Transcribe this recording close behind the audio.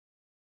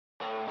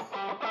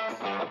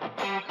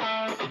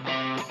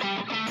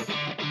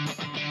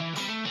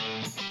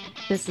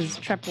This is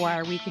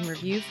TreppWire Week in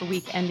Review for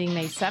week ending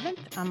May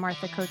 7th. I'm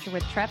Martha Kocher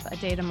with Trepp, a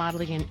data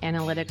modeling and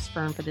analytics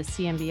firm for the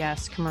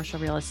CMBS commercial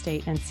real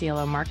estate and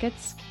CLO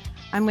markets.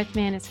 I'm with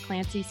Manus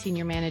Clancy,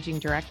 Senior Managing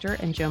Director,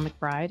 and Joe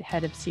McBride,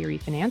 Head of CRE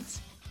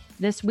Finance.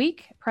 This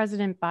week,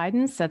 President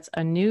Biden sets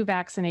a new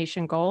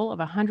vaccination goal of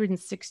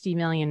 160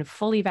 million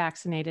fully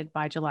vaccinated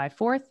by July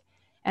 4th,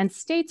 and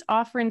states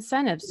offer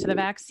incentives to the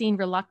vaccine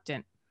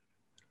reluctant.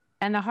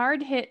 And the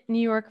hard-hit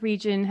New York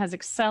region has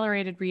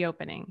accelerated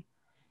reopening.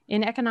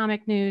 In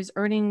economic news,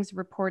 earnings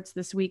reports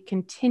this week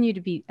continue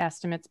to beat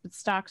estimates, but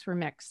stocks were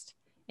mixed.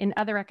 In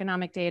other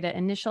economic data,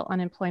 initial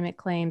unemployment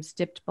claims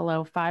dipped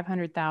below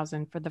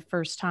 500,000 for the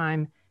first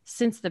time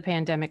since the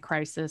pandemic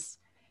crisis.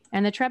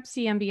 And the Trepp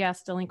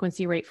CMBS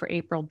delinquency rate for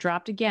April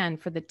dropped again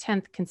for the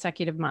 10th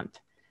consecutive month.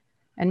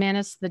 And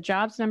Manus, the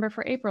jobs number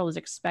for April is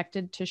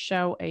expected to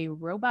show a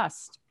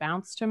robust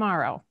bounce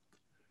tomorrow.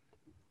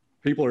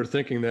 People are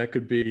thinking that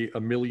could be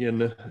 1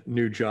 million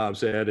new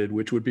jobs added,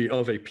 which would be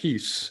of a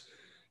piece.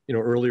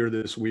 Earlier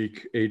this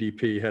week,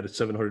 ADP had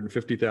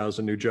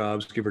 750,000 new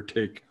jobs, give or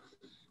take,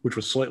 which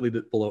was slightly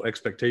below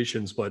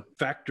expectations, but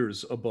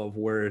factors above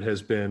where it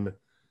has been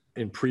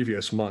in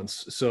previous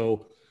months.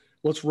 So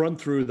let's run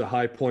through the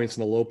high points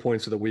and the low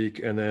points of the week,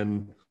 and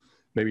then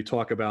maybe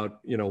talk about,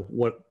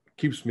 what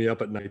keeps me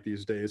up at night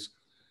these days.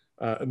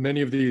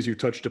 Many of these you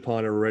touched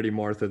upon already,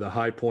 Martha. The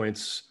high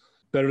points,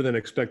 better than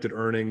expected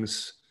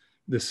earnings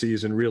this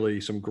season,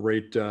 really some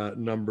great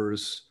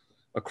numbers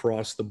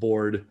across the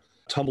board.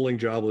 Tumbling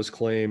jobless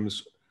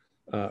claims,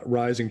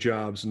 rising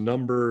jobs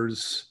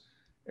numbers,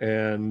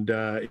 and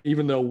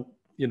even though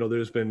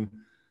there's been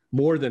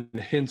more than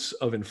hints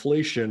of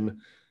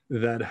inflation,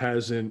 that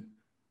hasn't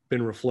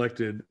been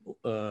reflected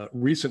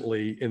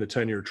recently in the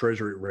 10-year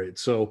Treasury rate.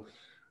 So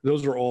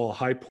those are all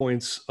high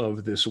points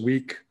of this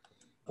week.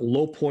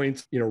 Low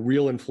points,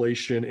 real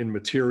inflation in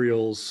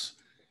materials,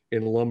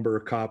 in lumber,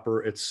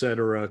 copper, et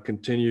cetera,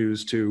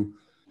 continues to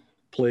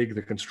plague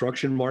the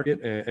construction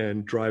market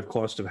and drive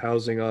cost of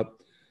housing up.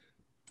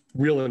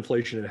 Real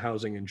inflation in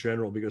housing in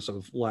general because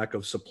of lack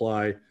of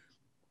supply,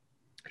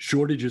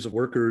 shortages of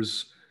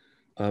workers.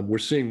 We're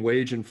seeing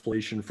wage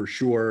inflation for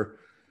sure,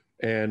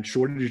 and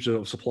shortages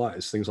of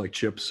supplies, things like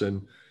chips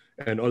and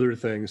other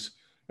things.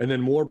 And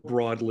then more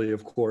broadly,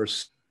 of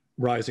course,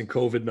 rising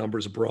COVID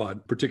numbers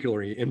abroad,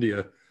 particularly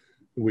India,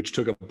 which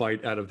took a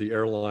bite out of the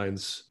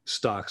airlines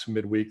stocks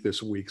midweek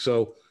this week.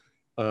 So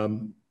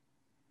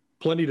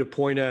plenty to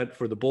point at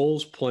for the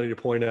bulls, plenty to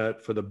point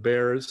at for the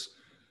bears.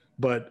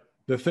 But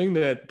the thing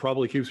that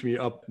probably keeps me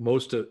up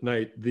most at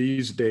night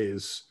these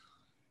days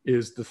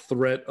is the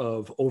threat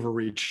of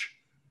overreach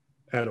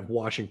out of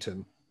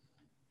Washington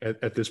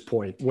at this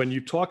point. When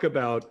you talk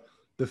about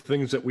the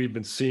things that we've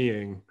been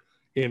seeing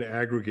in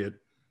aggregate,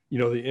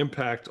 the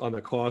impact on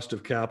the cost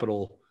of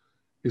capital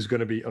is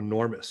going to be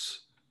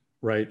enormous,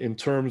 right? In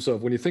terms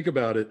of, when you think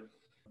about it,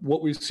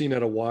 what we've seen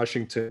out of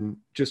Washington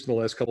just in the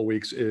last couple of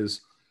weeks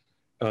is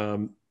a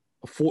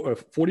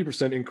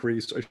 40%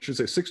 increase, I should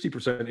say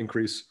 60%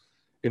 increase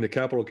in the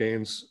capital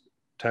gains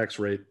tax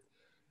rate,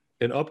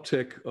 an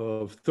uptick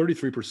of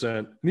 33%,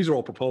 and these are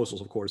all proposals,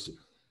 of course,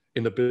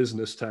 in the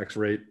business tax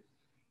rate,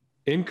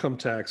 income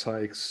tax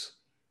hikes.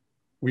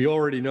 We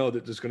already know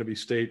that there's going to be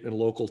state and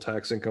local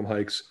tax income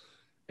hikes,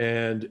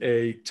 and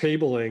a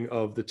tabling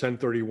of the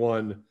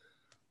 1031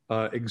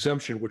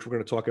 exemption, which we're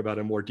going to talk about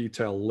in more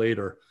detail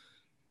later.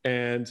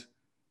 And,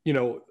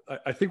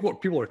 I think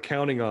what people are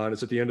counting on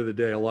is at the end of the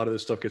day, a lot of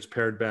this stuff gets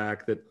pared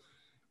back, that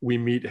we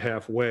meet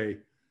halfway.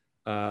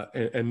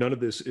 And none of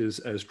this is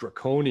as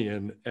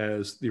draconian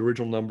as the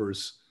original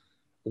numbers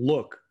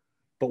look.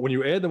 But when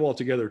you add them all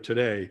together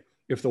today,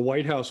 if the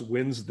White House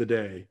wins the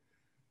day,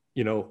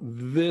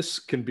 this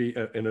can be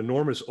an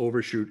enormous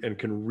overshoot and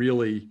can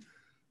really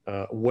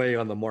weigh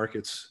on the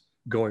markets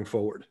going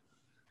forward.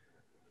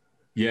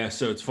 Yeah,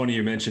 so it's funny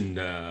you mentioned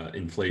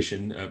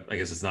inflation. I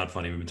guess it's not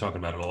funny. We've been talking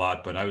about it a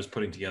lot, but I was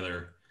putting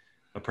together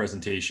a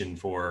presentation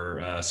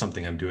for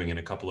something I'm doing in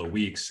a couple of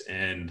weeks,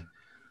 and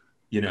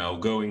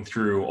going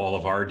through all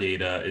of our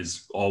data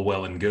is all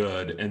well and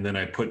good. And then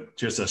I put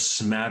just a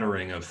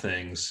smattering of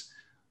things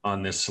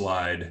on this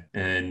slide.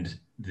 And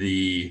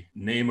the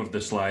name of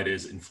the slide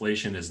is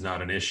 "Inflation is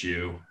not an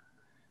issue, ...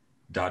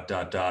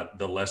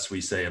 The less we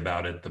say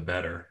about it, the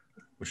better,"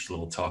 which is a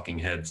little Talking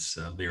Heads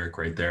lyric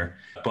right there.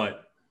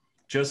 But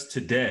just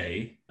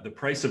today, the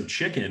price of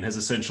chicken has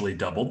essentially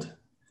doubled.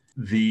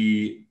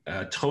 The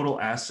total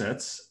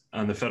assets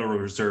on the Federal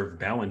Reserve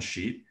balance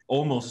sheet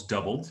almost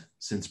doubled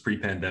since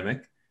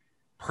pre-pandemic.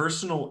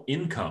 Personal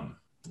income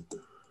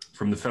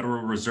from the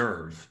Federal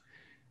Reserve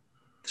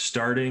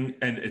starting,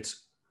 and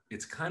it's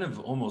kind of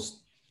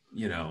almost,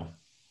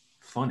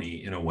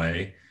 funny in a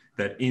way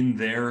that in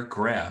their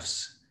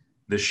graphs,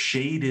 the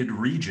shaded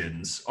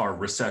regions are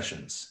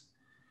recessions.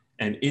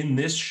 And in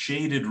this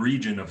shaded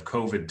region of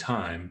COVID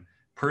time,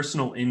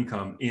 personal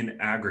income in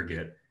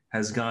aggregate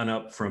has gone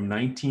up from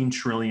 19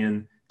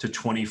 trillion to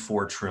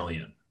 24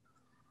 trillion.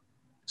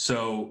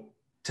 So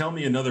tell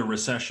me another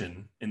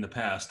recession in the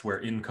past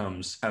where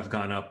incomes have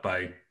gone up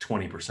by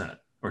 20%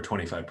 or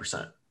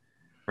 25%.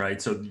 right?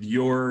 So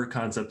your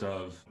concept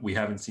of we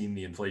haven't seen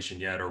the inflation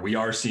yet, or we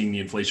are seeing the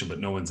inflation, but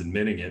no one's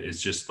admitting it,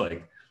 is just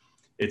like,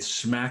 it's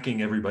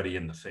smacking everybody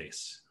in the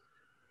face,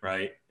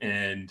 right?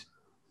 And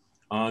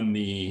on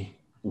the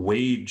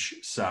wage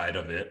side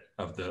of it,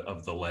 of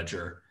the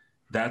ledger,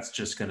 that's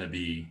just going to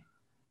be,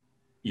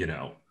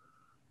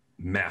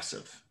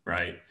 massive,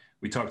 right?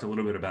 We talked a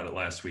little bit about it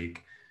last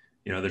week.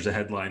 There's a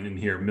headline in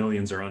here: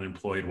 millions are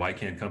unemployed. Why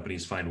can't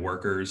companies find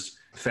workers?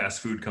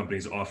 Fast food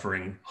companies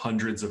offering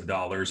hundreds of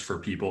dollars for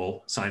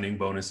people signing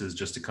bonuses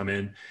just to come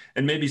in.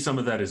 And maybe some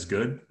of that is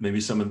good.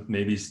 Maybe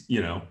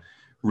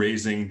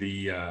raising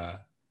the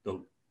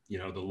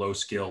low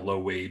scale, low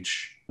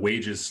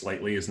wages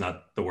slightly is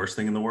not the worst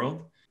thing in the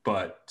world.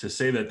 But to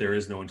say that there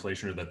is no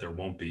inflation or that there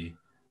won't be,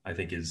 I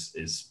think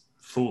is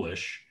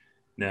foolish.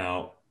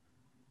 Now,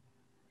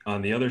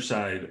 on the other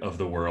side of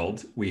the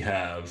world, we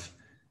have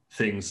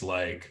things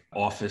like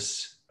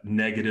office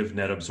negative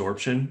net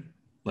absorption,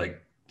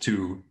 like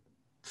to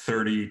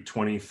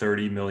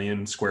 30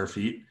 million square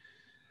feet,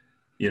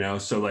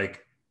 so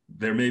like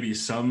there may be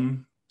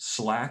some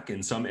slack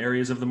in some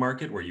areas of the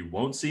market where you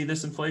won't see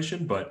this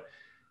inflation, but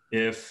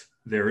if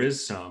there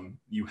is some,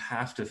 you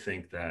have to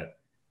think that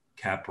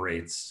cap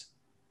rates,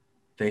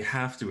 they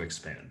have to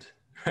expand,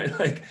 right?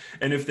 Like,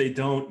 and if they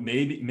don't,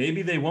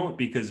 maybe they won't,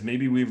 because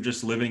maybe we're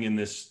just living in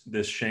this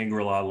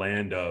Shangri-La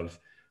land of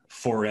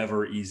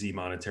forever easy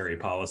monetary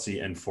policy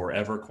and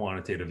forever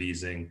quantitative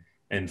easing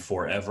and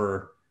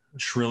forever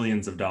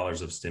trillions of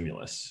dollars of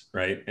stimulus,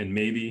 right? And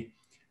maybe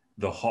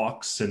the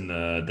hawks and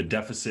the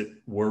deficit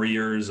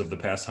worriers of the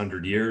past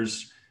 100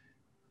 years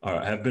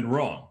have been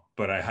wrong,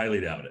 but I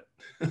highly doubt it.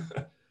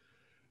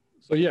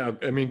 So yeah,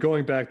 I mean,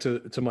 going back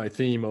to my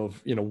theme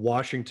of,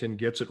 Washington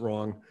gets it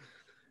wrong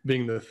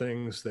being the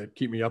things that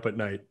keep me up at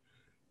night,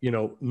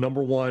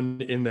 number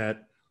one in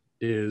that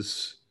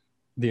is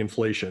the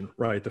inflation,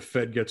 right? The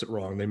Fed gets it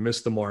wrong. They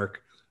miss the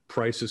mark.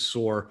 Prices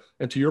soar.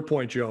 And to your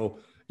point, Joe,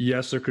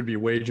 yes, there could be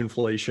wage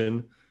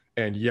inflation.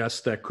 And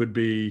yes, that could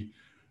be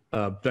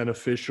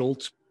beneficial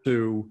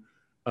to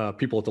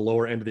people at the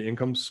lower end of the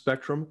income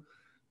spectrum.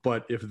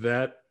 But if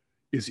that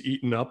is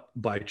eaten up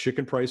by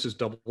chicken prices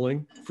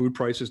doubling, food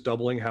prices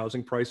doubling,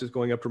 housing prices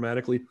going up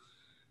dramatically,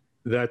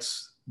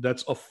 that's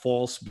a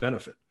false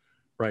benefit,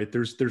 right?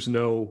 There's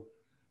no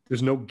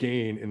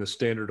gain in the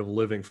standard of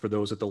living for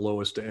those at the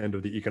lowest end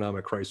of the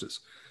economic crisis.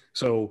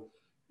 So,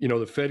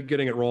 the Fed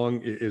getting it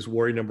wrong is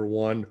worry number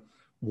one.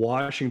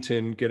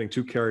 Washington getting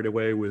too carried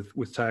away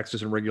with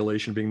taxes and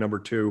regulation being number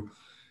two.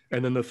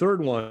 And then the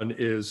third one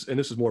is, and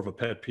this is more of a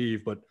pet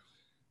peeve, but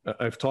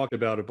I've talked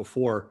about it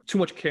before, too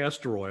much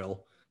castor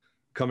oil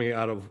coming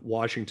out of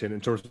Washington in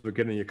terms of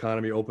getting the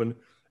economy open,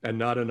 and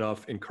not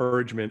enough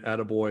encouragement,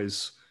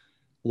 attaboys,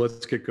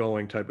 let's get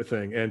going type of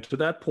thing. And to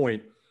that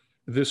point,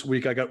 this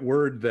week I got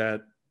word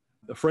that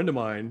a friend of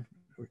mine,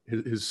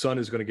 his son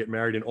is going to get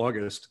married in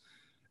August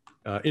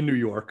in New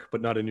York,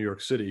 but not in New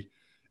York City.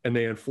 And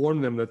they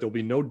informed them that there'll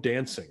be no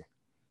dancing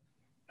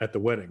at the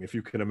wedding, if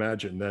you can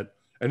imagine that.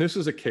 And this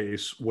is a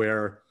case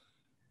where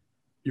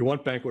you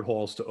want banquet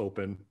halls to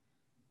open,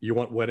 you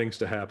want weddings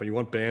to happen, you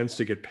want bands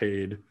to get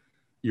paid,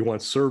 you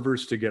want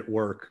servers to get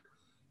work.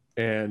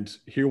 And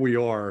here we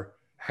are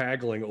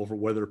haggling over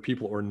whether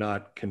people or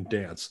not can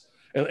dance.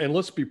 And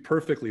let's be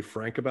perfectly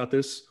frank about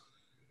this.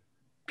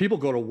 People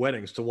go to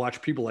weddings to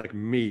watch people like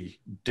me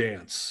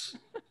dance,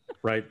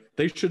 right?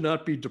 They should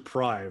not be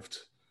deprived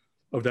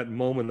of that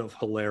moment of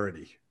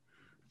hilarity.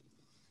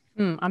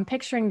 I'm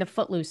picturing the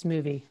Footloose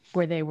movie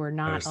where they were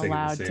not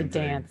allowed to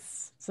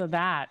dance. So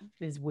that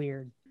is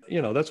weird.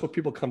 That's what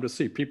people come to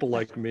see. People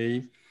like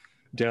me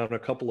down a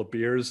couple of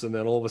beers, and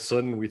then all of a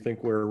sudden we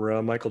think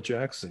we're Michael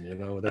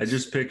Jackson. I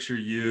just picture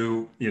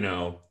you,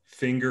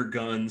 finger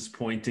guns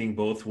pointing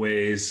both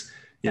ways,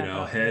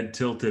 head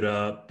tilted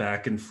up,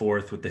 back and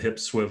forth with the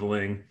hips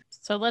swiveling.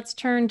 So let's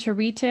turn to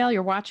retail.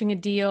 You're watching a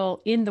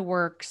deal in the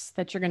works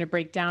that you're going to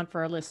break down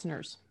for our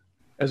listeners.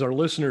 As our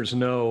listeners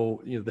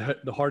know,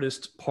 the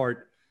hardest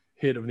part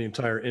hit of the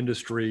entire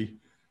industry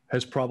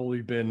has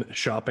probably been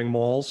shopping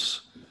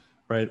malls,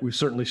 right? We've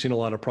certainly seen a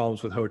lot of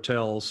problems with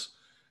hotels.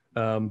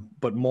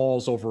 But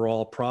malls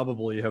overall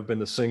probably have been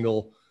the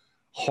single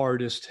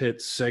hardest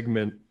hit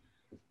segment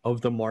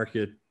of the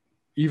market,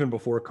 even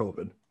before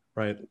COVID,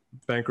 right?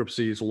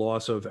 Bankruptcies,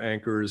 loss of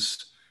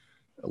anchors,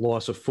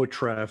 loss of foot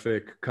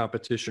traffic,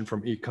 competition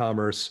from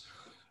e-commerce.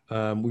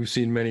 We've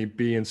seen many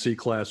B and C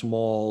class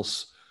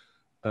malls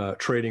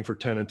trading for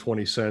 10 and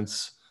 20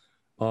 cents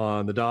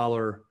on the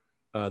dollar.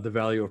 The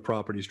value of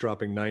properties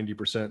dropping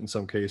 90% in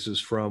some cases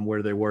from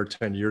where they were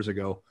 10 years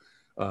ago,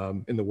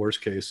 in the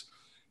worst case.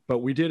 But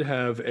we did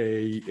have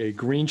a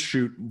green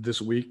shoot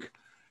this week,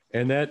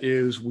 and that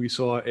is we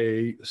saw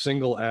a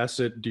single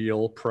asset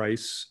deal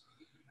price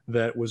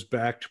that was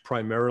backed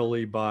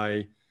primarily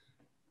by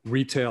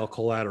retail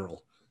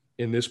collateral.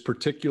 In this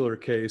particular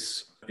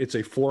case, it's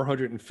a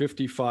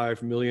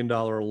 $455 million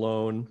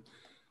loan.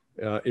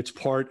 It's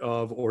part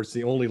of, or it's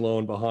the only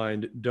loan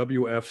behind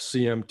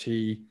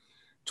WFCMT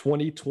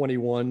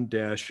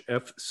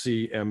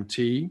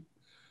 2021-FCMT.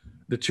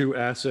 The two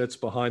assets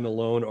behind the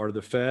loan are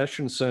the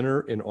Fashion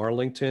Center in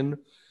Arlington.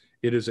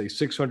 It is a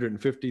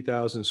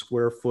 650,000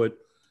 square foot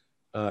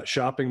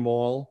shopping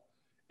mall.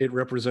 It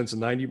represents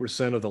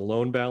 90% of the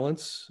loan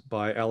balance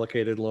by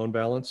allocated loan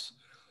balance.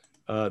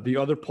 The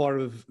other part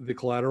of the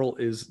collateral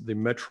is the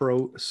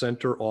Metro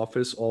Center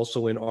office,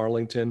 also in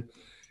Arlington.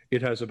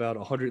 It has about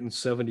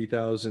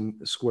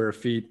 170,000 square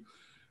feet.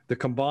 The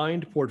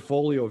combined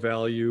portfolio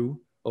value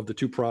of the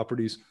two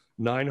properties,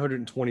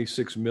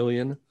 $926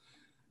 million,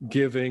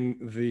 giving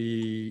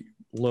the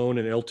loan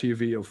an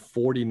LTV of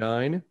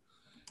 49.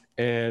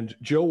 And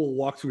Joe will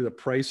walk through the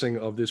pricing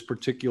of this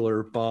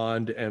particular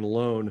bond and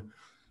loan.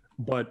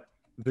 But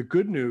the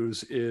good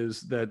news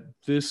is that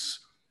this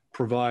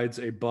provides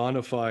a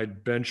bona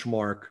fide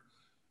benchmark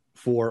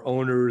for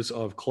owners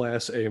of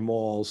Class A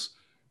malls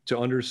to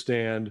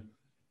understand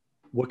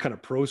what kind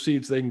of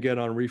proceeds they can get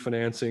on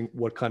refinancing,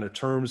 what kind of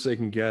terms they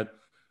can get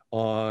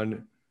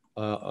on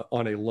a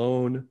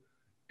loan,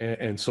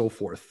 and so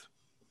forth.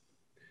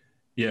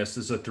 Yes,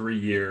 this is a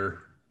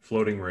 3-year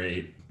floating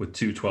rate with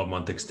two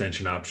 12-month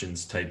extension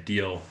options type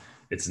deal.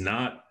 It's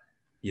not,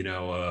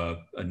 a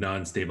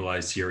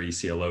non-stabilized CRE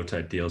CLO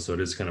type deal. So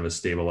it is kind of a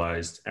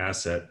stabilized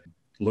asset.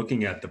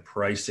 Looking at the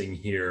pricing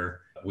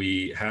here,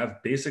 we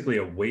have basically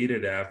a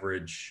weighted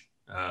average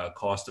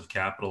cost of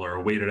capital, or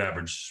a weighted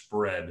average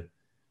spread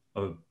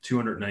of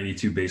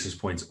 292 basis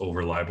points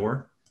over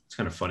LIBOR. It's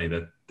kind of funny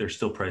that they're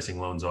still pricing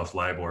loans off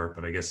LIBOR,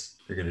 but I guess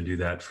they're going to do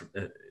that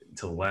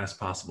until the last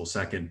possible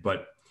second.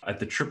 But at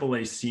the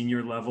AAA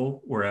senior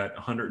level, we're at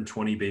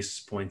 120 basis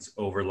points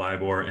over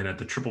LIBOR, and at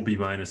the BBB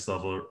minus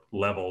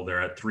level,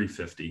 they're at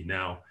 350.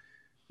 Now,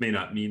 may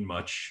not mean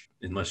much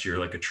unless you're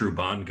like a true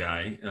bond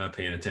guy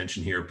paying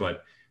attention here,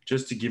 but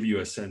just to give you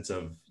a sense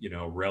of,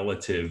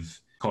 relative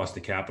cost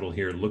of capital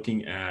here,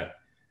 looking at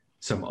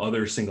some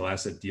other single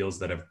asset deals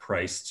that have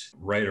priced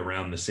right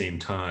around the same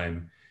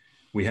time.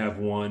 We have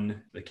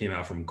one that came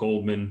out from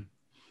Goldman,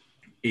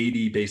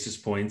 80 basis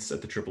points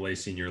at the AAA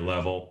senior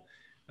level.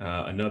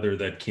 Another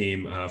that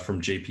came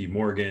from JP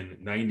Morgan,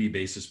 90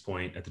 basis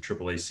point at the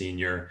AAA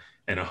senior,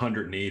 and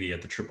 180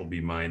 at the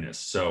BBB minus.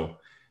 So,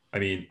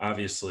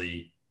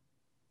 obviously,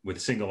 with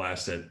single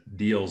asset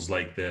deals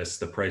like this,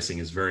 the pricing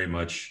is very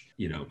much,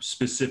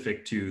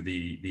 specific to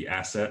the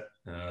asset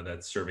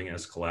that's serving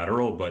as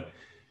collateral. But,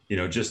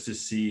 just to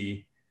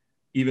see,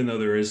 even though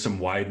there is some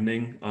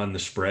widening on the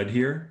spread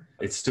here,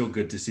 it's still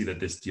good to see that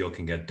this deal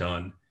can get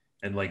done.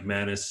 And like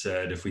Manus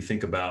said, if we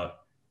think about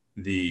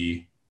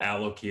the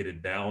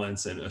allocated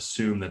balance and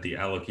assume that the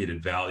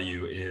allocated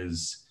value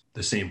is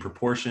the same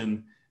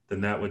proportion, then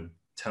that would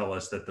tell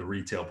us that the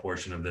retail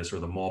portion of this, or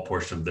the mall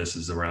portion of this,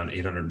 is around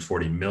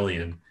 840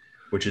 million,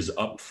 which is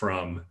up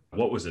from,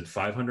 what was it,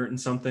 500 and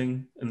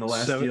something in the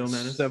last deal,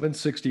 Manus?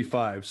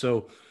 765.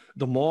 So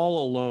the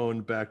mall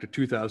alone, back to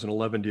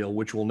 2011 deal,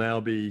 which will now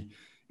be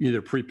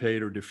either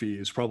prepaid or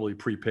defeased, probably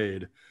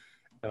prepaid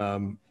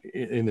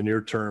in the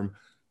near term.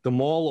 The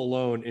mall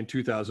alone in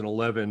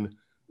 2011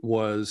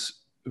 was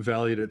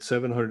valued at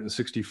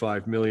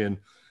 765 million.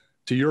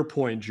 To your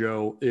point,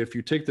 Joe, if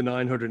you take the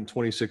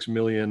 926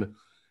 million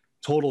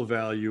total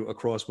value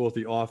across both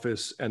the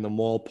office and the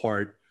mall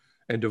part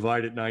and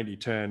divide it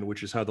 90-10,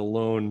 which is how the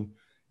loan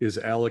is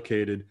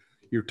allocated,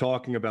 you're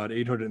talking about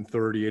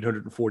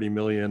 840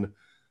 million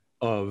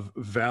of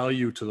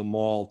value to the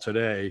mall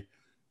today,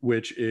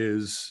 which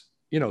is,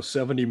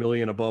 70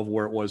 million above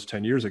where it was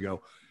 10 years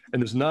ago.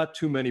 And there's not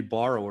too many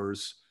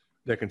borrowers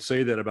that can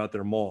say that about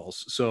their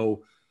malls.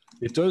 So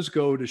it does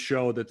go to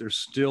show that there's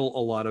still a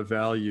lot of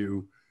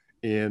value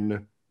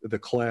in the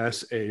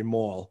Class A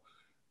mall.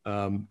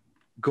 Going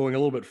a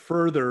little bit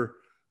further,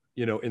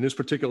 in this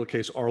particular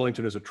case,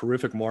 Arlington is a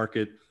terrific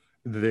market.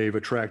 They've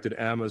attracted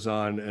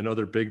Amazon and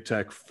other big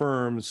tech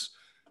firms,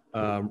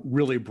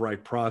 really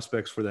bright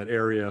prospects for that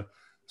area.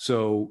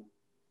 So,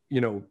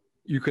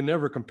 you can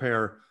never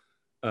compare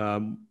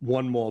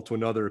one mall to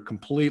another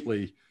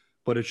completely,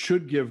 but it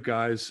should give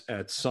guys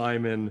at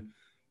Simon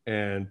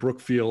and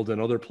Brookfield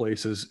and other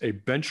places a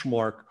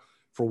benchmark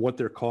for what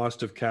their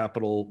cost of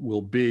capital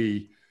will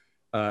be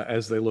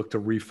as they look to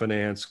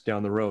refinance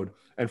down the road.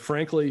 And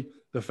frankly,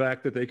 the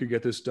fact that they could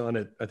get this done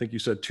at, I think you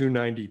said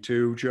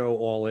 292, Joe,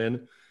 all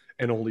in,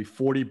 and only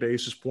 40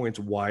 basis points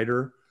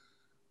wider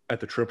at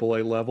the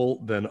AAA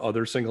level than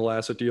other single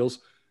asset deals,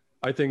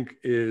 I think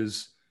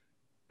is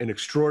an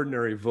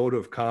extraordinary vote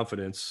of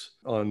confidence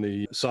on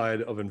the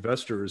side of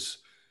investors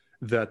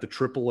that the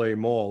AAA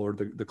mall, or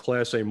the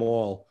Class A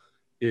mall,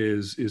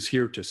 is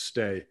here to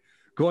stay.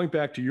 Going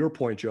back to your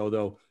point, Joe,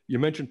 though, you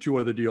mentioned two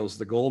other deals,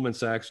 the Goldman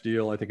Sachs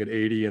deal, I think at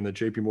 80, and the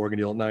JP Morgan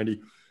deal at 90.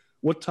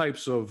 What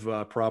types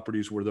of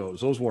properties were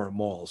those? Those weren't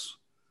malls.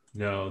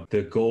 No,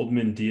 the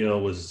Goldman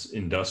deal was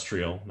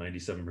industrial,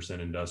 97%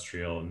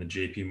 industrial, and the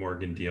JP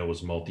Morgan deal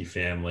was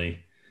multifamily.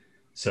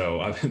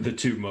 So the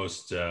two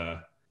most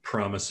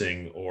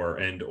promising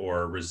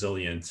or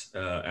resilient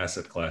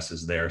asset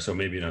classes there. So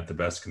maybe not the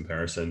best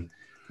comparison.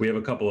 We have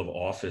a couple of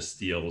office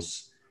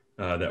deals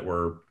that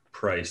were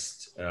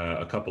priced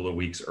a couple of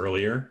weeks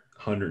earlier,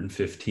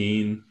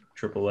 115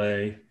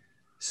 AAA,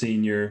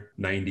 senior,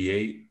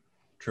 98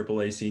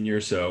 AAA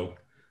senior. So,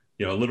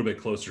 a little bit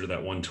closer to that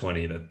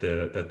 120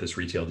 that this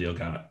retail deal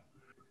got.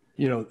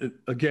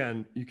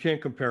 Again, you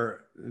can't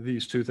compare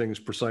these two things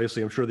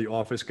precisely. I'm sure the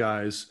office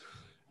guys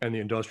and the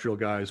industrial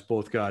guys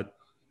both got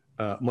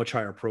much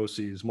higher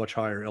proceeds, much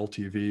higher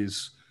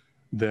LTVs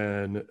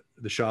than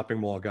the shopping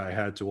mall guy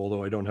had to,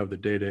 although I don't have the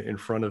data in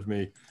front of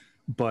me.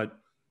 But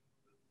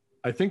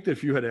I think that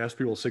if you had asked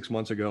people 6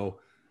 months ago,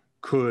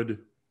 could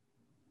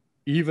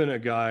even a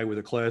guy with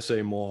a Class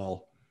A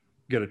mall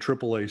get a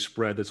AAA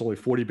spread that's only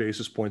 40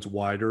 basis points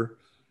wider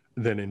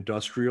than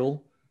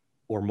industrial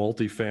or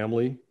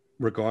multifamily,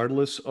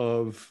 regardless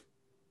of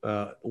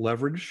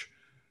leverage,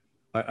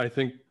 I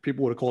think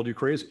people would have called you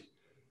crazy.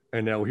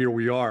 And now here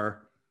we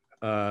are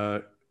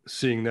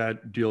seeing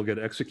that deal get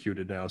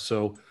executed now.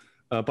 So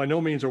by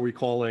no means are we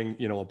calling,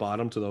 a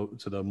bottom to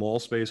the mall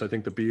space. I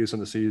think the B's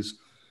and the C's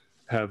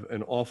have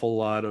an awful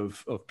lot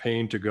of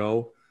pain to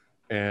go,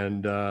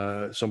 and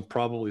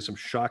probably some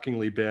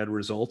shockingly bad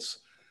results.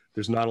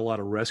 There's not a lot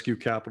of rescue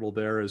capital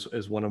there,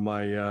 as one of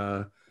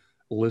my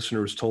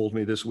listeners told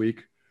me this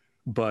week,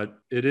 but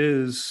it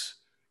is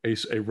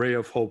a ray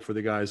of hope for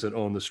the guys that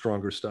own the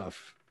stronger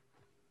stuff.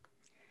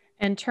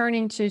 And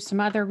turning to some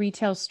other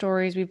retail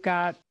stories, we've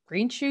got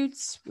green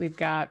shoots, we've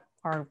got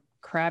our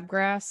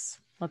crabgrass.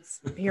 Let's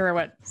hear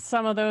what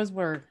some of those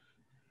were.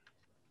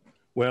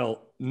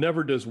 Well,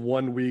 never does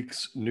 1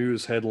 week's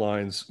news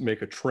headlines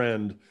make a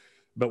trend,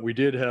 but we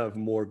did have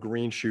more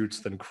green shoots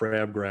than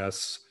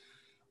crabgrass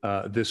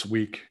this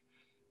week.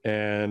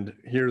 And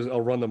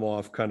I'll run them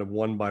off kind of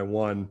one by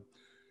one.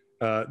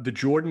 The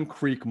Jordan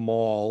Creek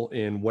Mall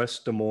in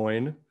West Des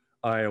Moines,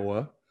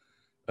 Iowa,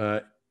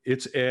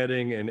 it's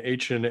adding an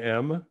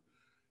H&M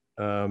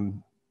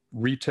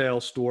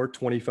retail store,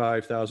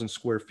 25,000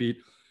 square feet.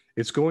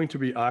 It's going to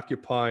be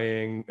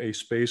occupying a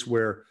space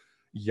where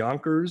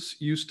Yonkers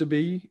used to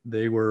be.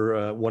 They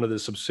were one of the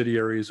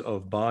subsidiaries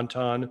of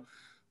Bon-Ton.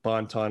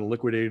 Bon-Ton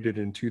liquidated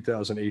in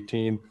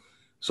 2018.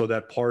 So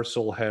that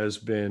parcel has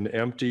been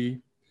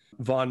empty.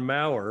 Von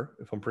Maur,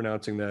 if I'm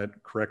pronouncing that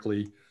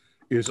correctly,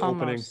 is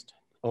opening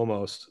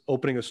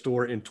a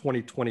store in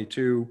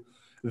 2022.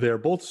 They're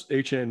both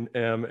H&M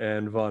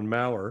and Von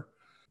Maur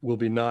will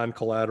be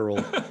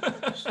non-collateral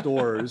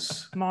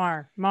stores.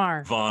 Von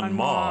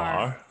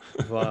Maur.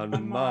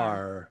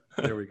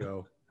 There we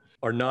go.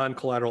 Are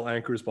non-collateral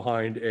anchors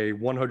behind a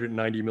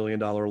 $190 million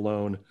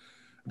loan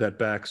that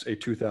backs a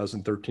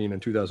 2013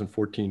 and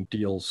 2014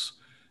 deals.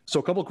 So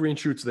a couple of green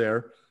shoots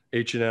there.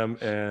 H&M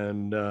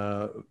and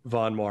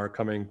Von Maur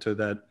coming to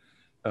that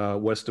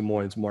West Des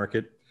Moines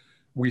market.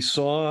 We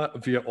saw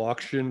via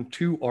auction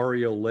 2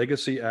 Ario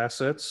legacy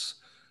assets,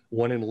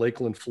 one in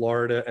Lakeland,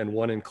 Florida, and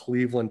one in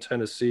Cleveland,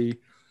 Tennessee.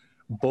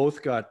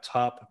 Both got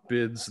top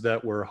bids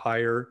that were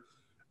higher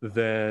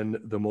than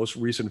the most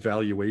recent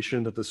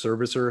valuation that the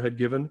servicer had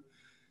given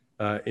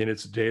in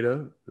its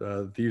data.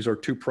 These are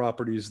 2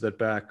 properties that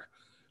back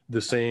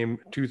the same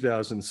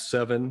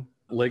 2007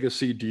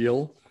 legacy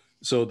deal.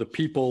 So the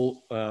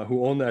people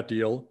who own that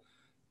deal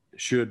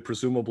should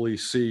presumably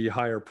see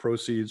higher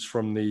proceeds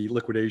from the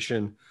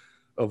liquidation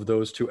of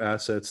those 2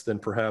 assets than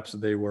perhaps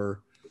they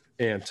were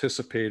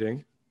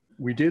anticipating.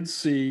 We did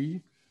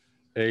see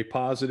a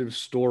positive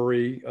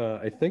story.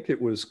 I think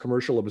it was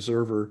Commercial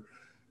Observer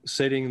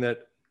stating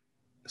that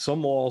some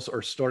malls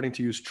are starting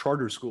to use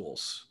charter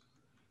schools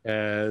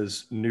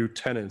as new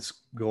tenants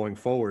going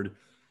forward,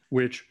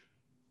 which,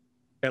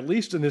 at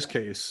least in this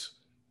case,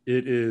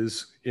 it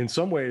is in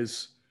some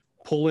ways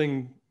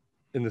pulling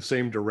in the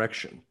same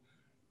direction,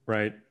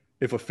 right?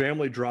 If a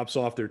family drops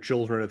off their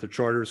children at the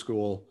charter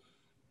school,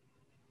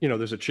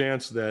 there's a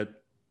chance that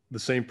the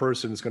same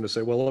person is going to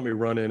say, well, let me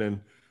run in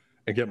and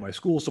get my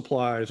school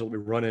supplies. Let me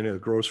run into the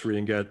grocery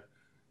and get,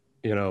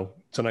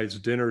 tonight's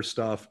dinner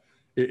stuff.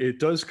 It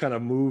does kind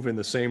of move in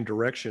the same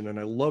direction. And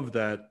I love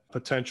that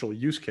potential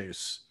use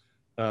case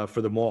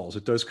for the malls.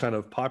 It does kind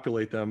of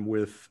populate them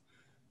with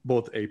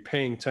both a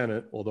paying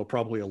tenant, although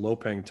probably a low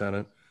paying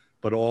tenant,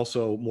 but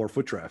also more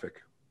foot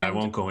traffic. I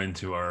won't go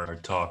into our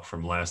talk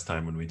from last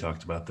time when we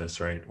talked about this,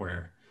 right?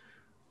 Where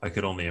I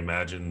could only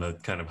imagine the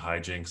kind of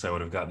hijinks I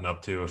would have gotten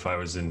up to if I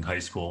was in high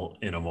school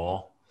in a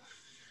mall.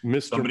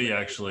 Somebody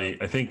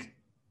actually, I think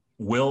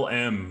Will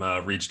M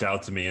reached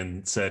out to me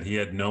and said he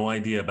had no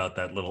idea about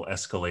that little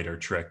escalator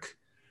trick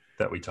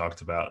that we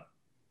talked about.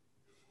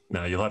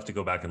 Now you'll have to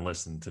go back and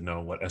listen to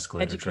know what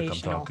escalator trick I'm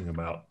talking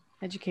about.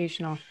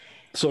 Educational.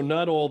 So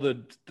not all the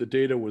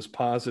data was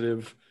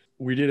positive.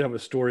 We did have a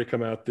story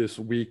come out this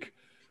week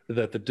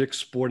that the Dick's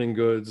Sporting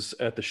Goods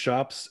at the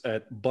shops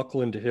at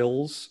Buckland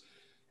Hills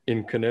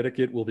in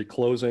Connecticut will be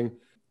closing.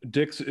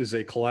 Dick's is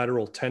a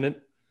collateral tenant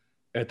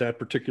at that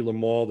particular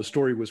mall. The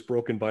story was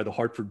broken by the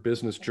Hartford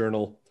Business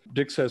Journal.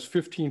 Dick's has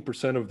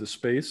 15% of the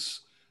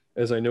space.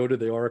 As I noted,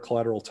 they are a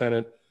collateral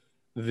tenant.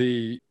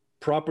 The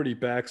property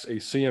backs a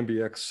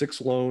CMBX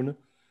 6 loan,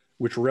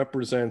 which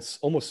represents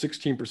almost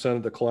 16%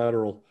 of the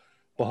collateral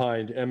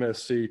behind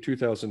MSC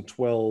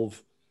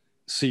 2012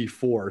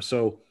 C4.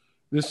 So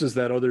this is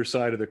that other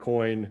side of the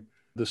coin.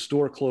 The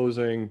store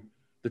closing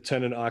the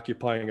tenant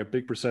occupying a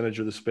big percentage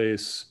of the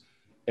space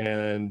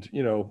and,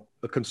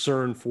 a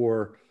concern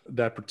for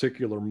that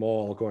particular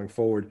mall going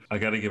forward. I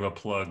got to give a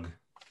plug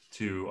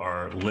to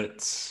our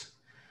LITS,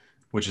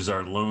 which is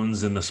our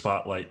Loans in the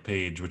Spotlight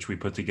page, which we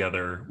put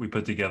together. We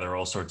put together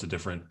all sorts of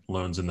different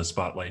Loans in the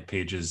Spotlight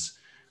pages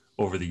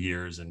over the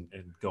years and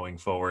going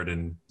forward.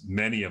 And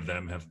many of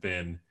them have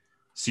been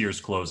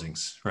Sears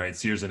closings, right?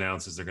 Sears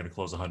announces they're going to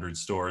close 100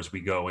 stores.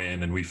 We go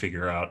in and we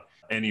figure out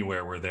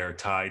anywhere where they're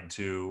tied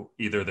to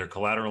either their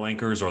collateral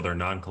anchors or their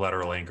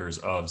non-collateral anchors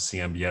of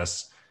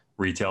CMBS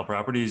retail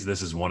properties.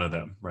 This is one of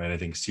them, right? I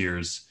think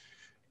Sears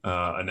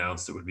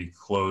announced it would be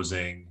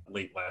closing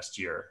late last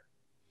year.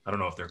 I don't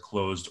know if they're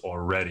closed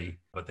already,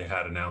 but they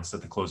had announced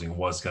that the closing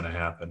was going to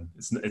happen.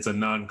 It's a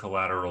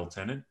non-collateral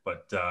tenant,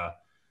 but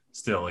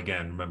still,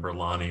 again, remember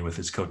Lonnie with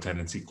his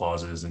co-tenancy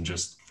clauses and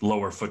just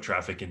lower foot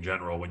traffic in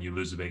general when you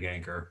lose a big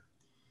anchor.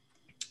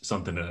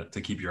 Something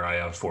to keep your eye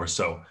out for.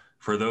 So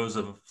for those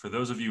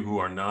of you who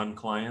are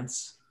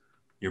non-clients,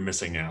 you're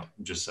missing out.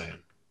 I'm just saying.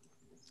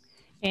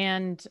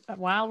 And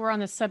while we're on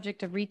the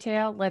subject of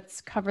retail,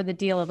 let's cover the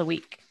deal of the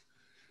week.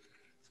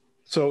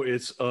 So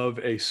it's of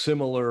a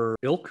similar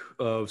ilk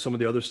of some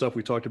of the other stuff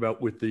we talked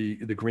about with the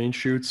green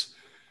shoots.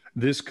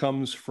 This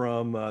comes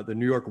from the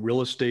New York Real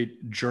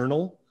Estate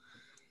Journal.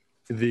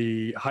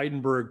 The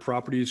Heidenberg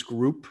Properties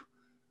Group,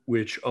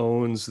 which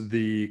owns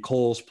the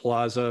Kohl's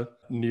Plaza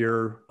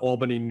near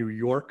Albany, New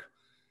York,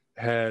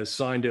 has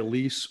signed a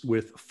lease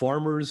with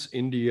Farmers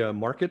India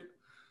Market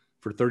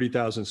for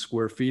 30,000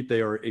 square feet.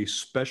 They are a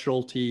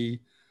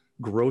specialty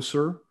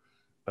grocer.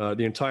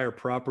 The entire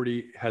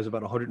property has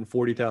about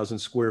 140,000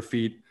 square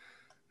feet.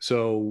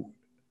 So,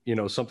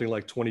 something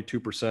like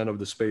 22% of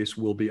the space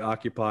will be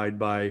occupied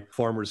by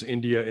Farmers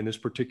India in this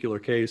particular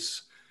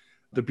case.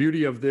 The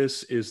beauty of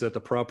this is that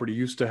the property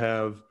used to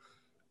have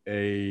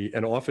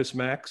an Office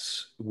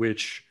Max,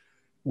 which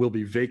will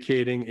be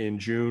vacating in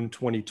June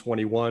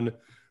 2021.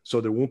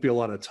 So there won't be a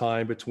lot of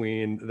time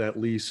between that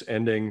lease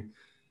ending.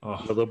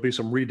 There'll be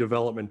some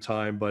redevelopment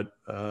time, but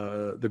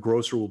the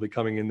grocer will be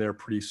coming in there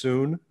pretty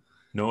soon.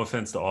 No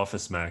offense to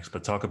Office Max,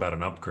 but talk about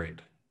an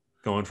upgrade.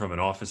 Going from an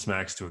Office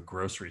Max to a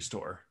grocery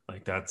store.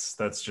 Like that's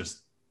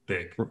just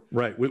big.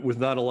 Right. With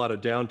not a lot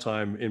of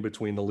downtime in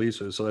between the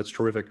leases. So that's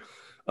terrific.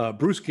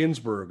 Bruce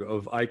Ginsburg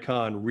of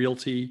Icon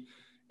Realty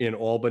in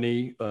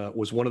Albany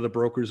was one of the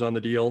brokers on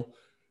the deal.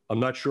 I'm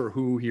not sure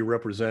who he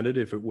represented,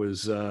 if it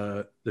was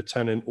the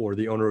tenant or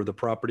the owner of the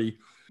property.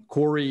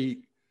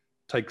 Corey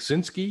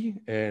Tyksinski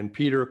and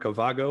Peter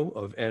Cavago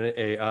of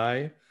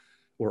NAI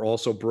were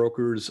also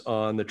brokers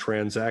on the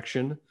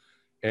transaction.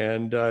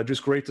 And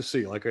just great to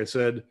see. Like I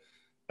said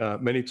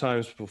many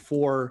times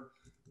before,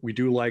 we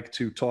do like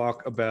to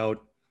talk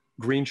about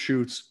green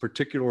shoots,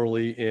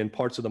 particularly in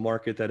parts of the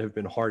market that have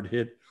been hard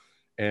hit,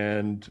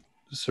 and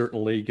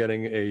certainly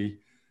getting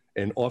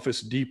an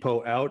Office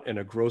Depot out and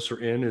a grocer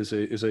in is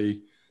a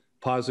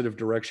positive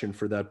direction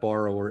for that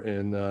borrower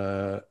and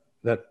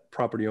that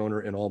property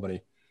owner in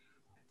Albany.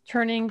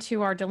 Turning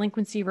to our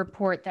delinquency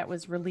report that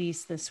was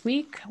released this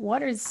week,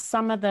 what are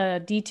some of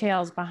the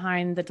details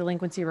behind the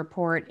delinquency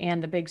report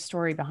and the big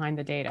story behind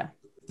the data?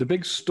 The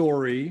big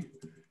story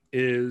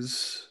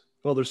is,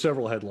 well, there's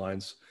several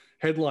headlines.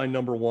 Headline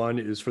number one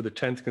is for the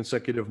 10th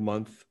consecutive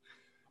month,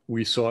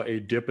 we saw a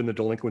dip in the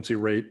delinquency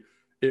rate.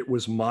 It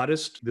was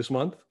modest this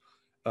month,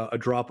 a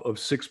drop of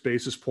 6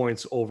 basis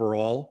points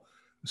overall.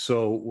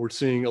 So we're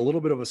seeing a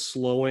little bit of a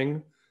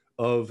slowing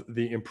of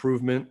the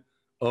improvement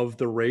of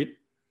the rate.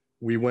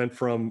 We went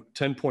from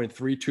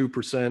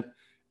 10.32%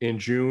 in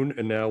June,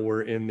 and now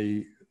we're in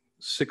the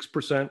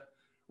 6%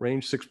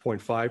 range,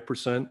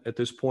 6.5% at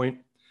this point.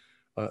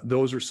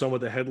 Those are some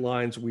of the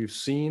headlines we've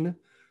seen.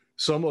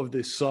 Some of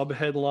the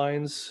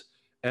sub-headlines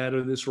out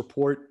of this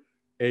report,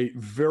 a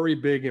very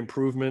big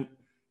improvement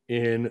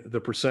in the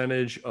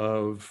percentage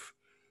of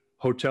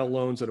hotel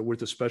loans that are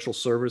with a special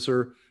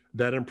servicer.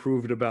 That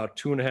improved about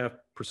 2.5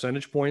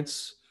 percentage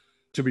points.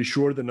 To be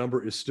sure, the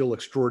number is still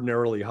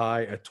extraordinarily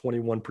high at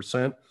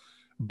 21%,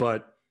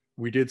 but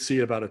we did see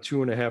about a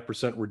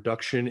 2.5%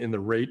 reduction in the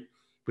rate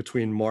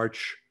between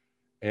March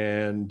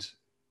and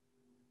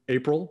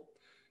April.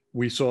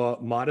 We saw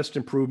modest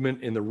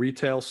improvement in the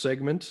retail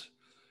segment,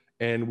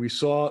 and we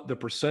saw the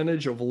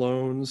percentage of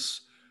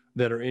loans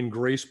that are in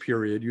grace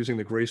period, using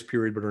the grace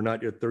period but are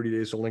not yet 30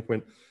 days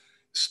delinquent,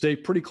 stay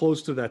pretty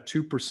close to that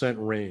 2%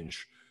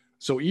 range.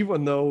 So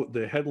even though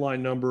the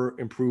headline number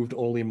improved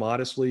only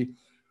modestly,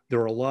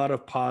 there are a lot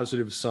of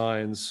positive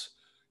signs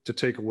to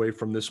take away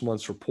from this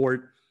month's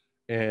report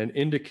and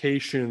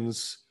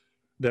indications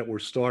that we're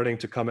starting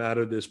to come out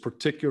of this,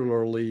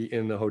 particularly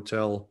in the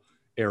hotel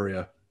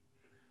area.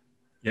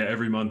 Yeah,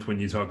 every month when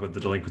you talk about the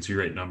delinquency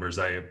rate numbers,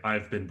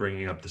 I've been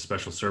bringing up the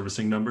special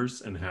servicing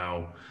numbers and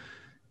how,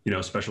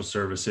 special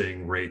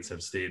servicing rates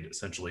have stayed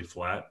essentially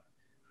flat.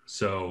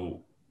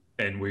 So,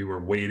 and we were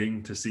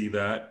waiting to see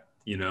that,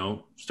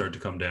 start to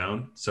come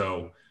down.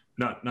 So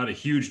not a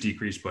huge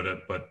decrease, but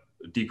a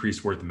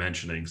decrease worth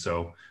mentioning.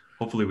 So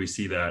hopefully we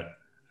see that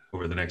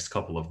over the next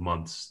couple of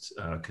months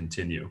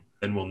continue.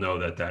 Then we'll know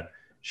that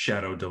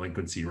shadow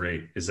delinquency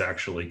rate is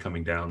actually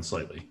coming down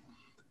slightly.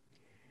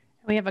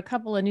 We have a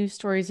couple of news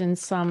stories in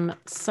some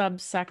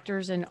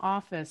subsectors in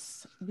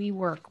office.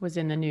 WeWork was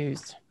in the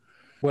news.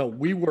 Well,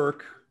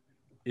 WeWork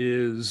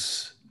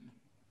is,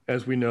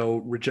 as we know,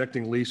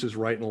 rejecting leases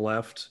right and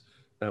left.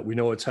 We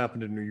know it's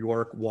happened in New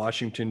York,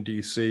 Washington,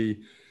 D.C.,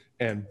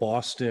 and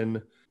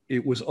Boston.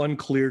 It was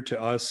unclear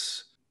to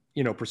us,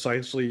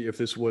 precisely if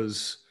this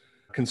was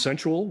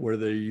consensual, where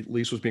the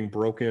lease was being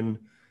broken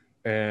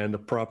and the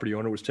property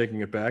owner was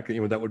taking it back.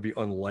 That would be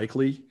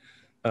unlikely.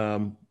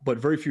 But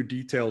very few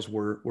details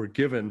were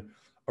given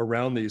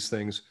around these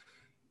things.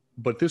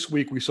 But this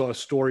week we saw a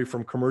story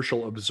from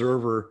Commercial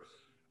Observer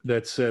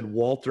that said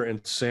Walter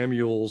and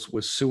Samuels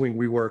was suing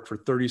WeWork for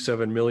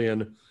 $37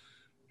 million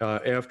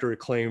after it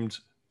claimed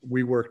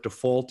WeWork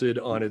defaulted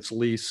on its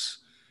lease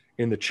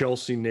in the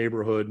Chelsea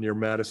neighborhood near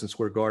Madison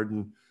Square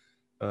Garden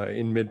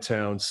in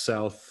Midtown,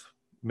 South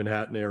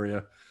Manhattan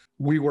area.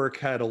 WeWork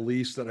had a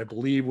lease that I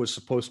believe was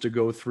supposed to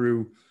go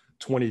through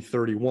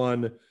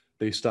 2031.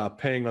 They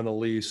stopped paying on the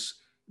lease.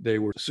 They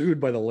were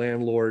sued by the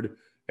landlord,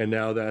 and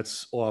now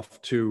that's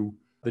off to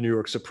the New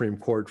York Supreme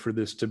Court for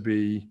this to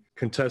be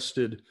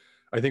contested.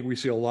 I think we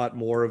see a lot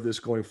more of this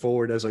going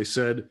forward. As I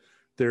said,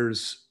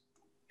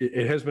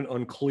 it has been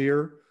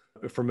unclear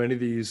for many of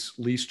these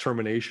lease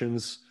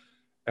terminations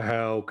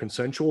how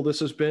consensual this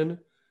has been.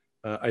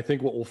 I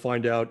think what we'll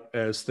find out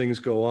as things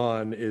go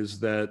on is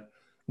that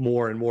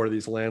more and more of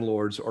these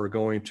landlords are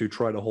going to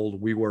try to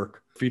hold WeWork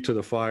feet to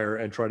the fire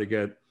and try to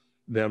get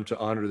them to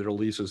honor their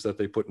leases that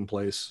they put in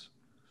place.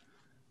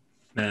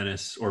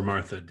 Manis or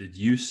Martha, did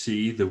you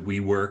see the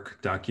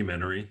WeWork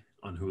documentary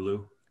on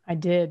Hulu? I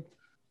did.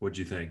 What'd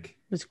you think?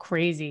 It was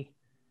crazy.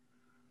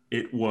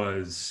 It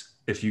was,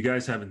 if you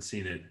guys haven't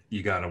seen it,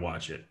 you got to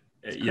watch it.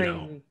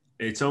 Crazy.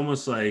 It's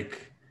almost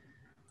like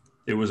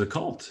it was a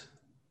cult.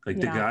 Like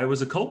the guy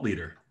was a cult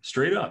leader,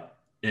 straight up.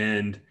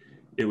 And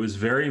it was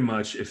very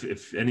much,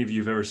 if any of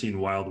you have ever seen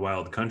Wild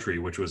Wild Country,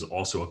 which was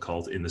also a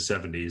cult in the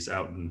 70s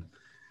out in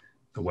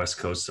the West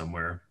Coast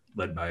somewhere,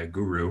 led by a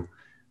guru,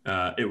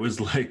 it was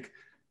like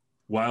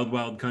Wild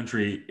Wild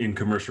Country in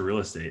commercial real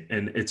estate.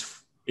 And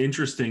it's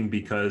interesting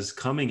because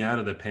coming out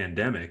of the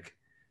pandemic,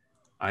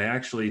 I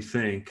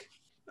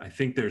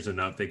think there's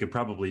enough, they could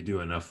probably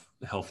do enough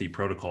healthy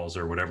protocols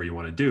or whatever you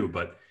want to do,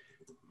 but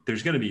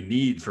there's going to be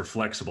need for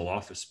flexible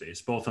office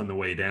space, both on the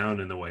way down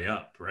and the way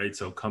up, right?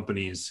 So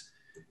companies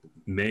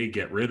may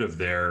get rid of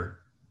their,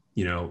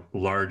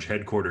 large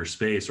headquarters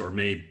space or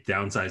may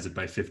downsize it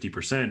by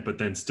 50%, but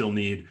then still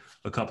need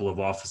a couple of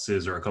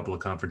offices or a couple of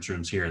conference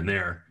rooms here and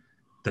there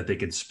that they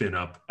could spin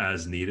up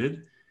as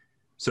needed.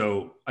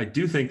 So I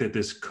do think that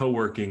this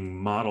co-working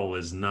model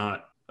is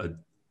not a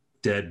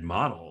dead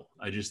model.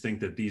 I just think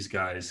that these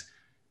guys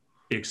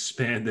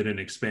expanded and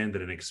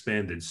expanded and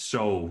expanded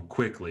so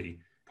quickly,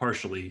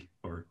 partially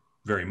or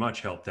very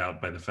much helped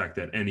out by the fact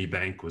that any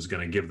bank was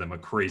going to give them a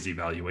crazy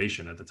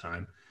valuation at the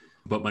time.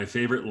 But my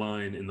favorite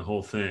line in the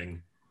whole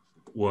thing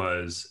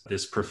was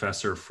this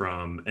professor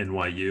from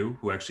NYU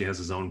who actually has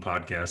his own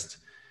podcast.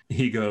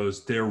 He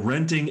goes, "They're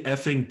renting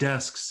effing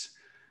desks,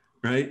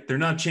 right? They're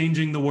not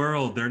changing the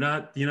world. They're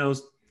not,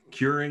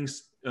 curing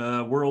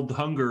world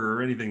hunger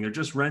or anything. They're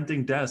just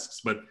renting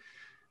desks." But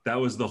that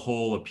was the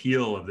whole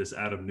appeal of this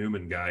Adam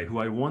Neumann guy, who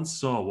I once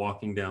saw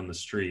walking down the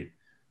street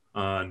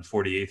on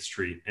 48th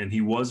Street, and he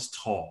was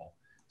tall.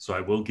 So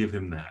I will give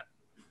him that.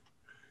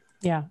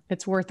 Yeah,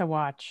 it's worth a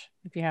watch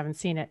if you haven't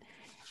seen it.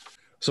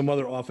 Some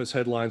other office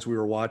headlines we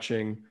were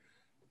watching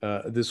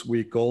this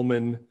week: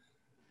 Goldman,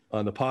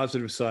 on the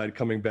positive side,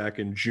 coming back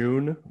in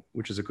June,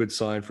 which is a good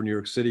sign for New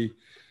York City.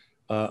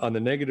 On the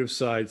negative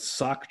side,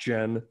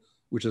 SocGen,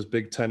 which is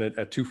big tenant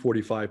at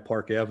 245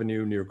 Park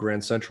Avenue near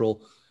Grand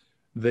Central,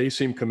 they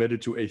seem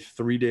committed to a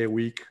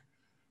 3-day-a-week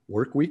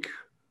work week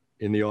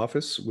in the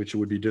office, which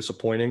would be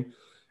disappointing.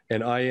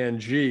 And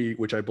ING,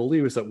 which I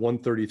believe is at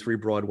 133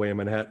 Broadway in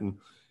Manhattan,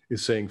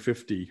 is saying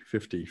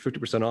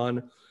 50%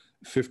 on,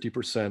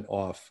 50%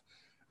 off.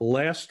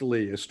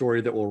 Lastly, a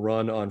story that will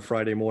run on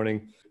Friday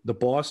morning: the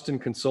Boston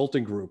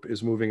Consulting Group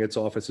is moving its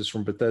offices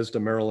from Bethesda,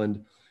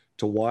 Maryland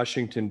to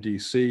Washington,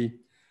 D.C.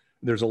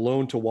 There's a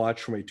loan to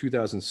watch from a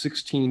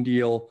 2016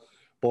 deal.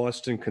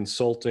 Boston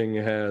Consulting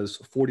has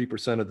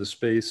 40% of the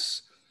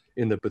space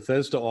in the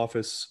Bethesda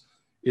office.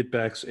 It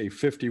backs a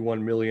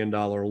 $51 million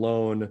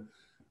loan.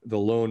 The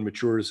loan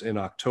matures in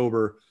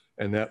October,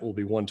 and that will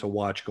be one to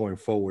watch going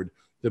forward.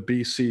 The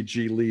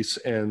BCG lease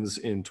ends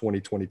in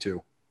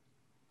 2022.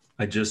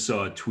 I just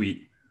saw a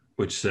tweet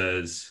which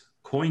says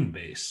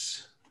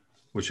Coinbase,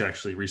 which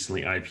actually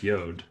recently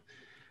IPO'd.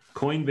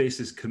 Coinbase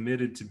is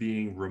committed to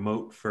being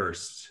remote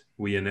first.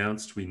 We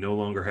announced we no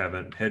longer have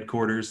a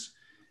headquarters,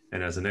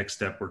 and as a next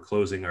step, we're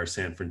closing our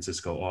San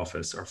Francisco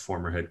office, our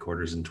former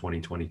headquarters, in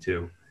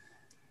 2022.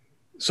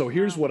 So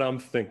here's what I'm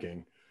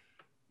thinking.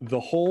 The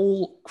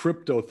whole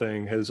crypto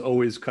thing has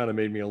always kind of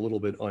made me a little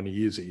bit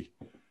uneasy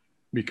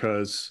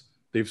because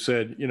they've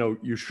said,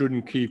 you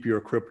shouldn't keep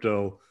your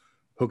crypto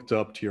hooked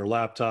up to your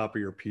laptop or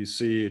your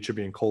PC. It should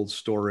be in cold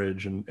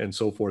storage and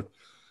so forth.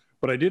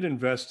 But I did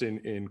invest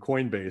in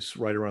Coinbase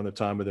right around the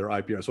time of their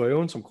IPO. So I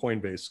own some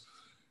Coinbase.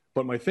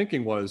 But my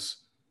thinking was,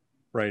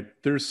 right,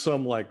 there's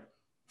some like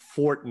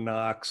Fort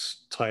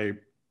Knox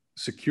type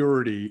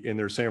security in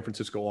their San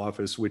Francisco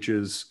office, which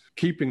is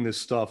keeping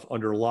this stuff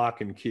under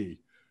lock and key,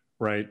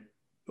 right?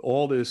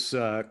 All this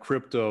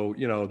crypto,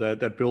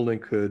 that building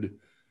could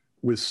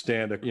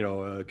withstand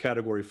a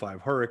Category 5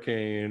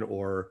 hurricane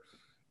or,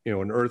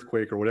 an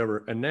earthquake or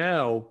whatever. And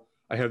now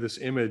I have this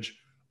image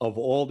of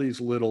all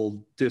these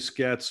little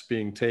diskettes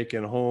being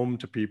taken home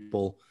to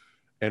people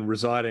and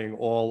residing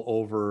all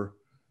over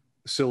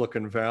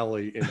Silicon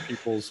Valley in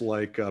people's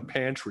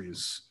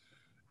pantries.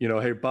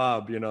 Hey,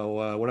 Bob, we're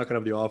not going to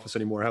have the office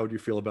anymore. How would you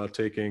feel about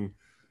taking,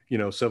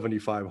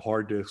 75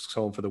 hard disks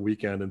home for the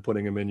weekend and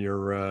putting them in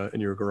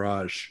your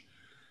garage?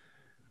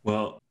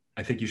 Well,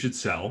 I think you should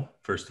sell,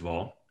 first of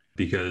all,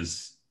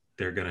 because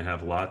they're going to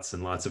have lots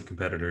and lots of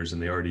competitors,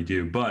 and they already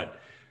do. But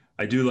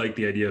I do like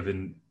the idea of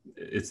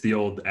it's the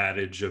old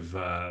adage of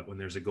when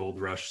there's a gold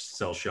rush,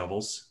 sell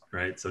shovels,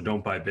 right? So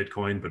don't buy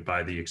Bitcoin, but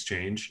buy the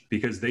exchange,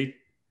 because they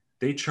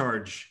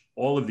charge,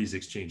 all of these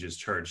exchanges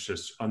charge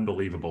just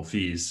unbelievable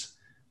fees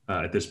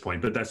at this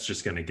point, but that's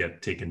just going to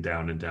get taken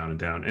down and down and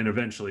down. And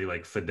eventually,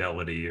 like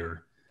Fidelity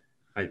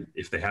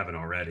if they haven't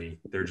already,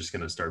 they're just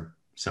going to start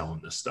selling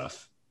this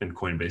stuff, and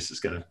Coinbase is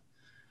going to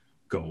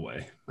go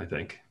away, I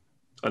think.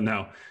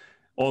 Now,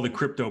 all the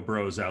crypto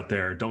bros out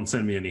there, don't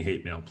send me any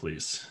hate mail,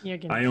 please.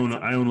 I own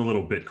a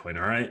little Bitcoin.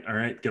 All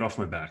right. Get off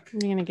my back. You're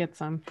going to get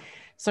some.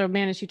 So,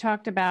 Manus, you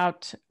talked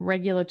about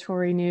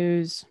regulatory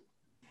news.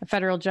 A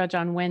federal judge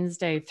on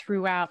Wednesday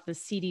threw out the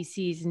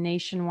CDC's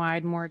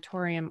nationwide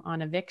moratorium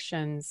on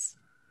evictions.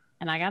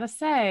 And I got to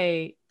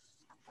say,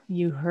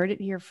 you heard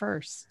it here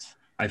first.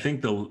 I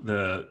think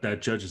that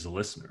judge is a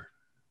listener,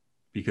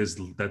 because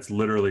that's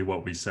literally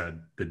what we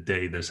said the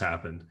day this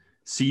happened.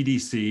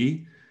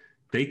 CDC,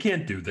 they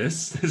can't do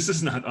this. This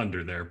is not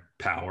under their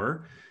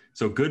power.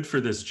 So good for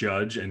this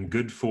judge, and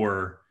good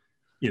for,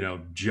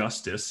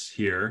 justice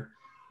here.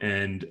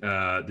 And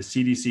the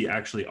CDC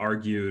actually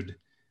argued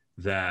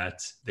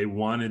that they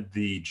wanted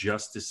the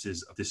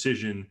justice's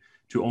decision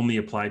to only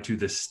apply to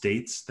the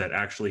states that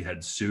actually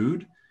had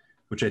sued,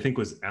 which I think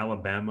was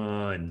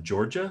Alabama and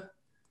Georgia.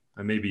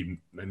 I may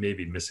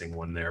be missing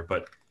one there,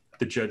 but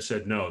the judge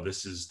said, no,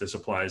 this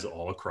applies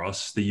all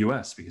across the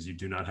US, because you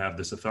do not have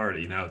this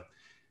authority. Now,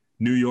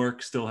 New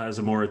York still has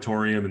a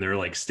moratorium, and there are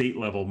like state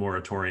level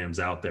moratoriums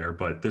out there,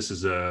 but this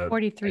is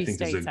 43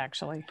 states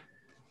actually.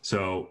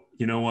 So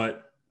you know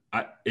what?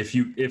 If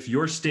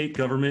your state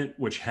government,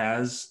 which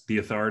has the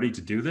authority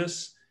to do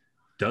this,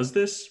 does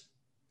this,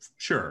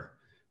 sure.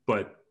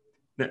 But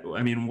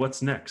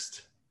what's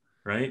next,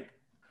 right?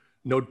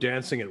 No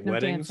dancing at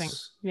weddings. Dancing.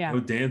 Yeah. No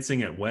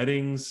dancing at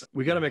weddings.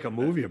 We got to make a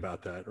movie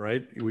about that,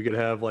 right? We could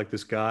have like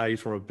this guy,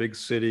 he's from a big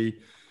city.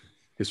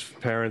 His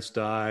parents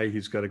die.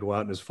 He's got to go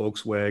out in his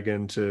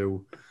Volkswagen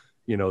to,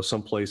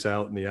 someplace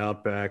out in the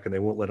outback, and they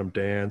won't let him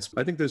dance.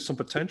 I think there's some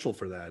potential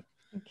for that.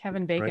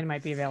 Kevin Bacon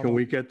might be available. Can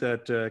we get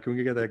that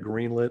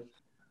greenlit?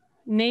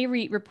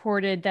 NAREIT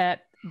reported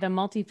that the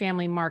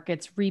multifamily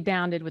markets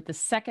rebounded with the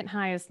second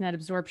highest net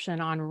absorption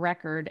on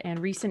record, and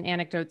recent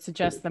anecdotes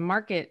suggest the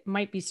market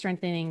might be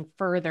strengthening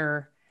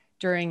further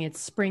during its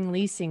spring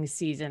leasing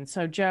season.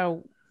 So,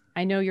 Joe,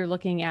 I know you're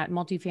looking at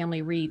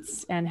multifamily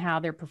REITs and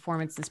how their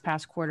performance this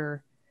past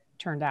quarter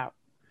turned out.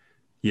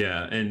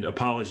 Yeah, and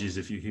apologies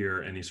if you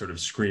hear any sort of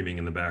screaming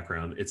in the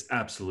background. It's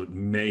absolute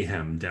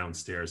mayhem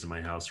downstairs in my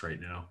house right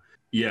now.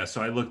 Yeah,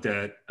 so I looked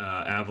at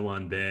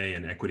Avalon Bay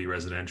and Equity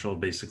Residential,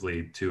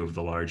 basically two of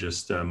the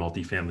largest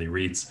multifamily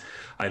REITs.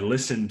 I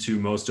listened to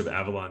most of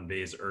Avalon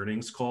Bay's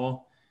earnings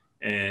call,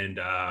 and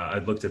I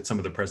looked at some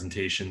of the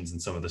presentations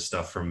and some of the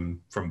stuff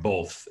from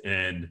both.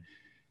 And,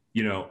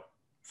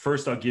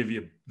 first I'll give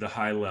you the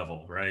high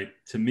level, right?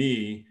 To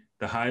me,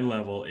 the high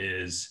level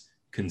is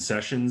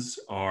concessions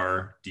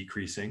are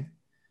decreasing.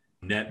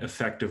 Net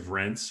effective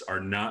rents are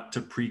not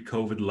to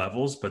pre-COVID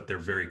levels, but they're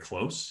very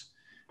close.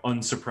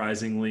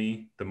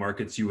 Unsurprisingly, the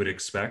markets you would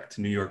expect,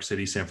 New York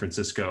City, San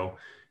Francisco,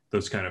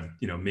 those kind of,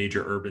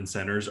 major urban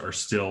centers are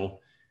still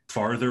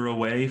farther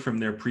away from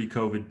their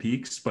pre-COVID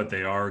peaks, but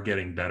they are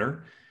getting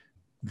better.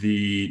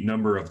 The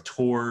number of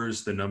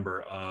tours, the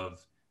number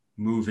of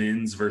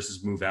move-ins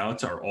versus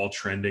move-outs are all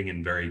trending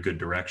in very good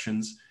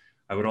directions.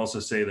 I would also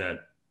say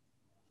that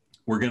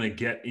we're going to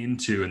get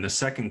into, in the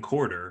second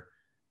quarter,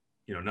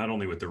 not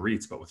only with the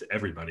REITs, but with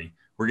everybody,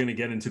 we're going to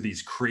get into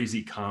these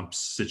crazy comps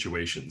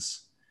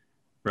situations,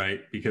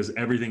 right? Because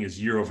everything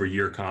is year over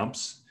year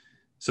comps.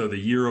 So the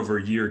year over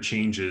year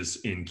changes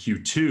in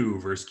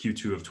Q2 versus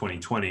Q2 of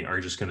 2020 are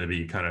just going to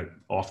be kind of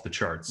off the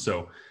charts.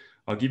 So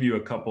I'll give you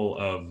a couple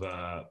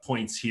of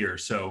points here.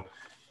 So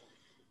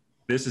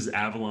this is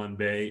Avalon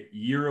Bay.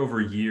 Year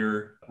over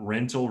year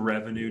rental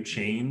revenue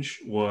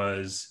change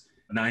was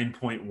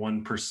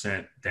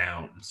 9.1%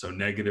 down, so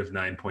negative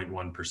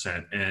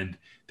 9.1%. And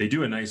they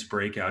do a nice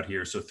breakout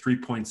here. So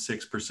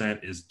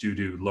 3.6% is due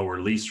to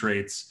lower lease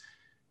rates,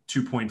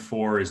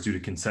 2.4% is due to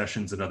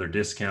concessions and other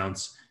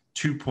discounts,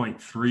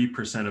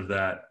 2.3% of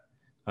that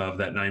of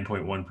that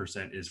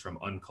 9.1% is from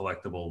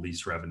uncollectible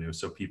lease revenue.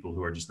 So people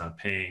who are just not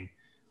paying.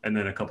 And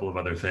then a couple of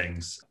other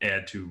things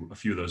add to a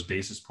few of those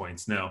basis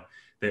points. Now,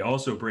 they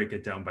also break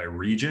it down by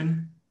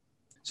region.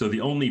 So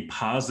the only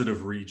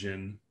positive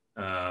region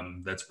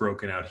that's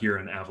broken out here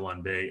in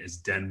Avalon Bay is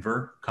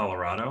Denver,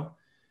 Colorado.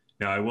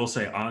 Now, I will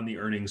say on the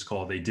earnings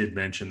call, they did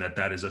mention that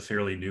that is a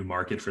fairly new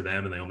market for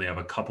them and they only have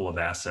a couple of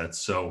assets.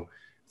 So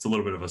it's a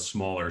little bit of a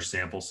smaller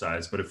sample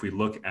size. But if we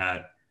look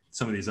at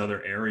some of these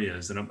other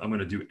areas, and I'm going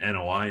to do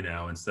NOI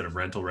now instead of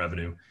rental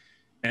revenue.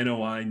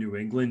 NOI New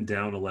England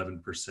down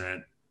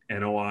 11%.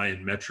 NOI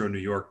in Metro New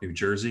York, New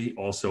Jersey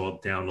also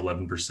down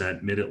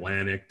 11%.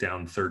 Mid-Atlantic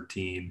down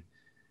 13%.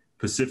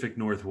 Pacific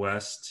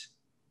Northwest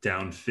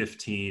down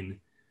 15%.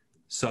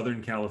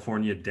 Southern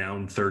California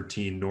down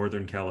 13%.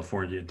 Northern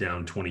California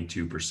down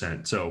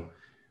 22%. So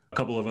a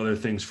couple of other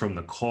things from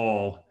the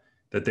call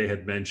that they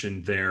had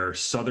mentioned there.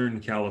 Southern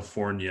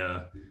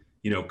California,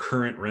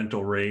 current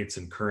rental rates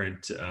and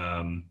current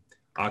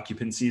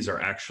occupancies are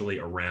actually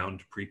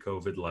around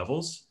pre-COVID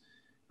levels,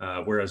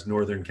 whereas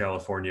Northern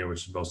California,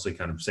 which is mostly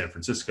kind of San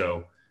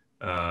Francisco,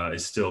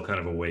 is still kind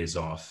of a ways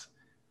off.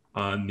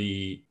 On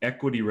the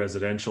equity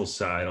residential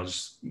side, I'll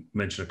just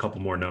mention a couple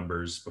more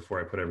numbers before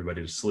I put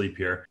everybody to sleep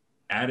here.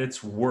 At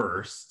its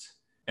worst,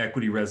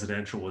 equity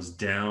residential was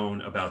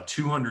down about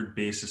 200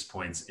 basis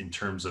points in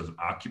terms of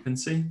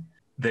occupancy.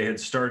 They had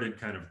started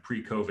kind of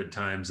pre-COVID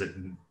times at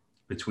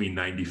between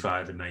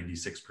 95 and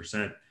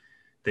 96%.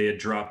 They had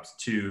dropped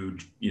to,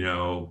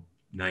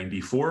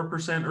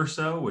 94% or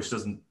so, which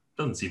doesn't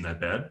seem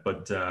that bad,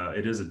 but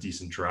it is a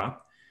decent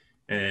drop.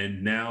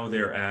 And now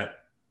they're at,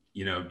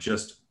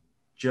 just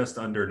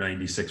under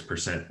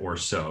 96% or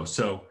so.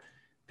 So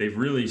they've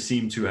really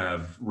seemed to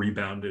have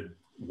rebounded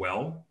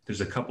well.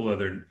 There's a couple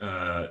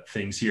other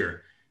things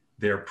here.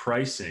 Their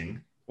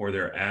pricing or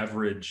their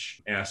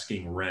average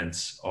asking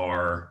rents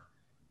are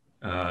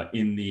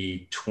in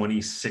the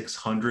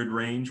 2,600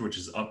 range, which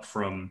is up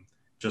from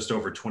just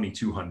over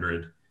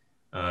 2,200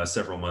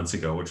 several months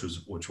ago,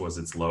 which was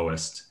its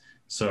lowest.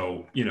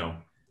 So,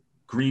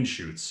 green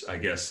shoots, I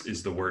guess,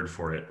 is the word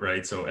for it,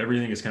 right? So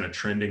everything is kind of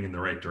trending in the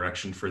right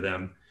direction for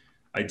them.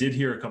 I did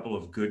hear a couple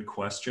of good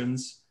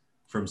questions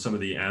from some of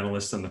the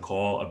analysts on the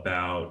call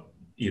about,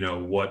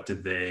 what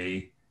did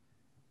they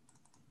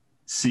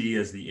see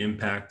as the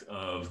impact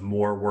of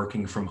more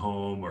working from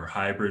home or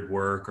hybrid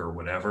work or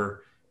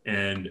whatever.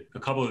 And a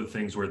couple of the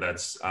things where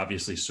that's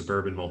obviously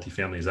suburban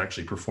multifamily has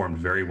actually performed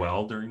very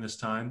well during this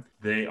time.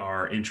 They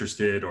are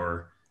interested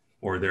or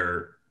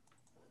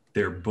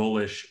they're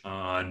bullish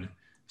on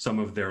some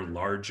of their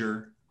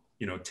larger,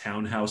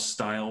 townhouse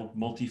style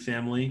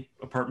multifamily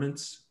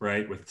apartments,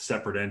 right? With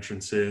separate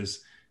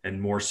entrances and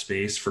more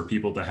space for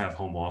people to have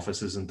home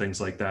offices and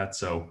things like that.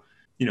 So,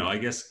 I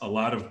guess a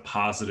lot of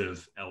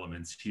positive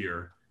elements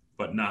here,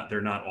 but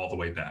they're not all the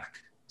way back.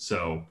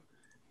 So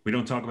we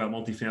don't talk about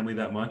multifamily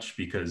that much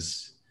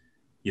because,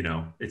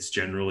 it's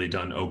generally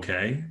done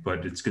okay,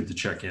 but it's good to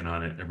check in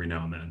on it every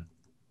now and then.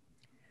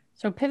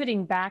 So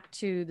pivoting back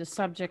to the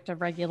subject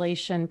of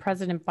regulation,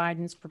 President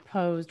Biden's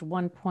proposed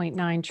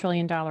 $1.9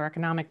 trillion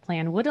economic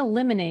plan would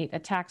eliminate a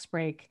tax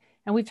break.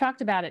 And we've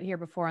talked about it here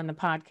before on the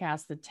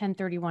podcast, the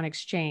 1031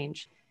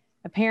 exchange.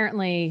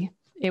 Apparently,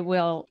 it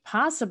will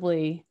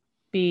possibly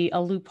be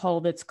a loophole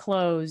that's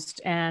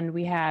closed. And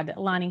we had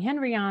Lonnie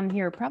Henry on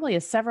here probably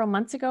several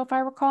months ago, if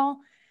I recall,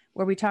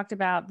 where we talked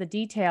about the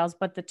details.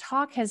 But the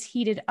talk has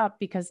heated up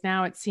because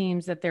now it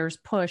seems that there's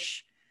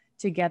push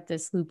to get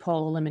this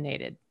loophole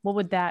eliminated. What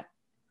would that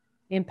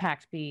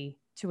impact be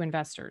to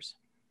investors?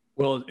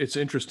 Well, it's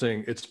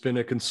interesting. It's been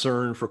a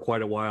concern for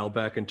quite a while.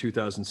 Back in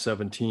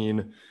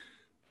 2017,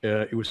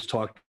 it was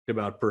talked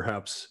about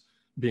perhaps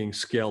being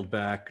scaled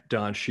back.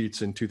 Don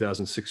Sheets in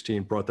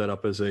 2016 brought that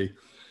up as a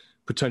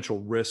potential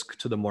risk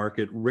to the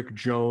market. Rick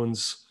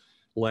Jones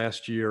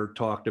last year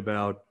talked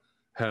about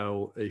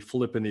how a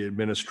flip in the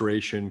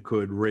administration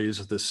could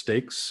raise the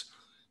stakes.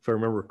 If I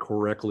remember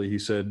correctly, he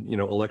said,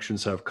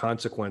 elections have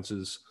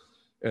consequences,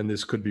 and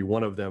this could be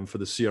one of them for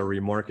the CRE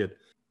market.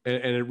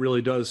 And it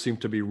really does seem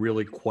to be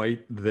really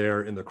quite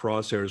there in the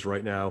crosshairs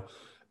right now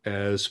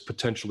as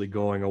potentially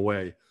going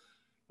away.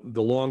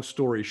 The long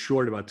story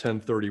short about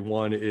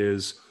 1031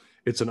 is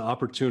it's an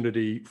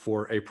opportunity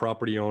for a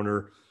property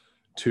owner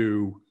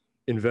to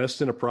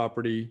invest in a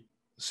property,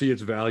 see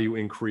its value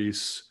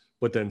increase,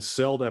 but then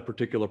sell that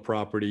particular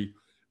property,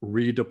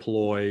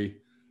 redeploy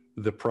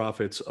the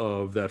profits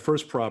of that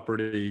first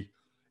property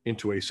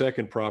into a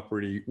second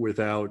property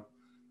without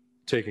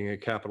taking a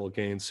capital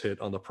gains hit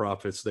on the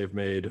profits they've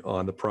made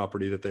on the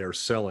property that they are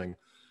selling.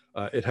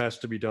 It has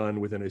to be done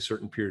within a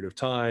certain period of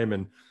time,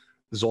 and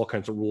there's all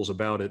kinds of rules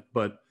about it.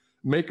 But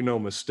make no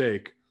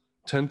mistake,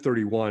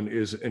 1031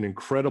 is an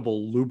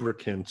incredible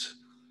lubricant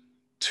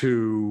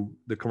to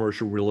the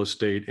commercial real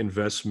estate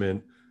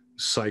investment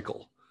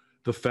cycle.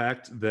 The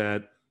fact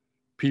that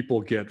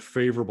people get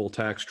favorable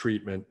tax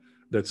treatment,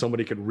 that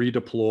somebody can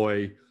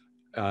redeploy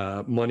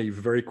money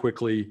very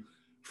quickly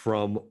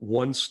from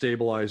one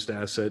stabilized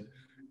asset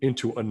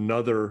into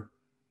another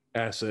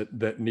asset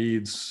that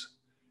needs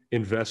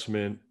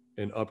investment,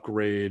 an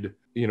upgrade,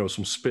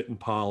 some spit and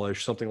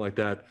polish, something like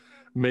that,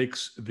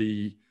 makes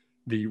the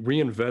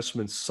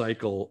reinvestment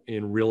cycle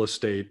in real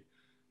estate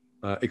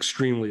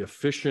extremely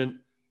efficient,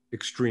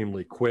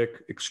 extremely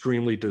quick,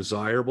 extremely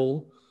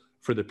desirable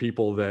for the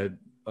people that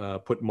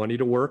put money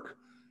to work.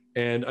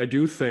 And I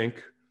do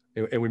think,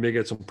 and we may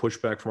get some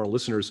pushback from our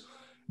listeners,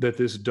 that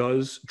this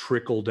does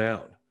trickle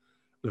down,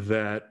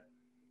 that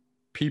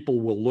people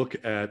will look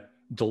at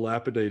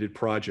dilapidated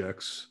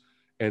projects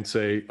and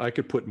say, I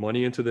could put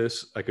money into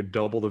this, I could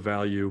double the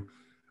value,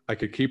 I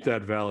could keep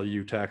that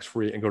value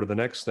tax-free and go to the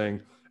next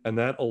thing. And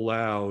that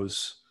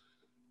allows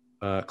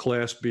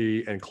Class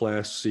B and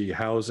Class C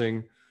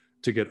housing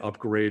to get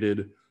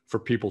upgraded, for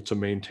people to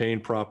maintain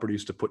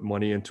properties, to put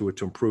money into it,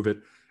 to improve it.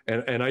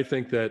 And I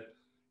think that,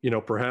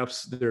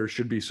 perhaps there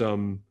should be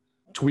some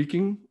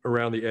tweaking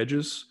around the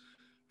edges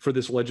for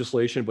this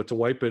legislation, but to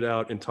wipe it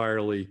out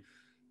entirely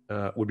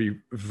would be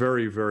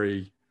very,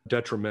 very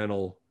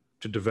detrimental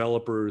to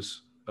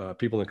developers,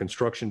 people in the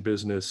construction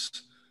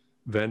business,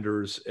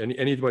 vendors,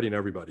 anybody and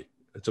everybody.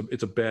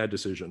 It's a bad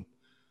decision.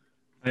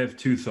 I have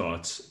two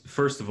thoughts.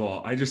 First of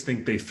all, I just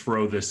think they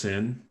throw this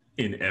in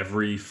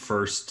every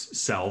first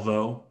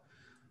salvo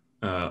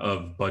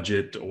of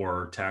budget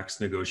or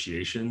tax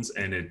negotiations,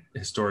 and it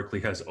historically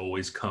has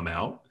always come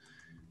out.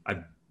 I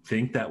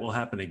think that will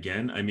happen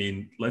again. I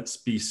mean, let's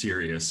be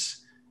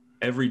serious.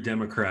 Every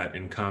Democrat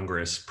in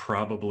Congress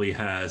probably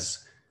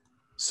has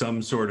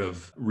some sort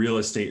of real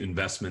estate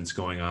investments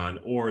going on,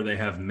 or they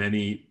have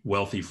many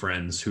wealthy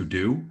friends who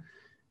do,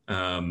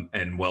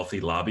 and wealthy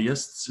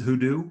lobbyists who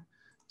do.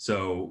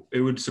 So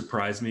it would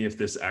surprise me if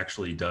this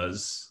actually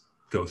does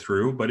go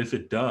through. But if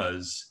it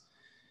does,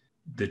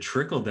 the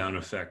trickle-down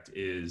effect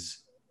is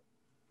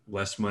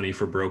less money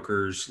for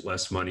brokers,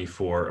 less money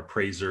for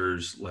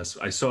appraisers,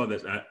 I saw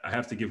that, I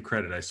have to give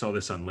credit. I saw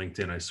this on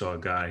LinkedIn. I saw a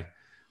guy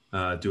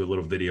do a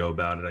little video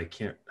about it. I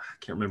can't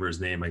remember his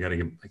name. I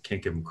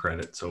can't give him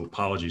credit. So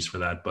apologies for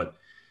that. But,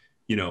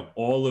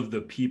 all of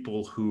the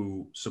people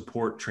who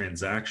support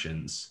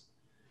transactions,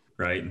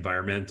 right?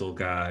 Environmental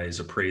guys,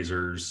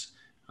 appraisers,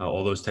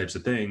 all those types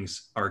of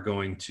things are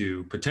going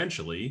to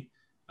potentially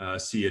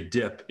see a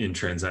dip in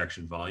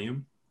transaction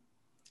volume.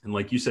 And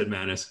like you said,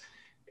 Manus,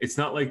 it's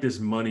not like this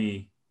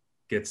money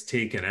gets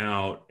taken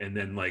out and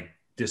then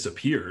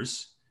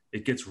disappears.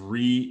 It gets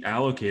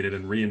reallocated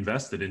and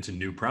reinvested into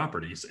new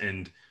properties.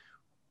 And,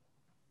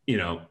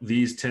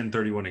 these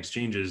 1031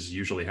 exchanges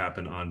usually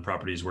happen on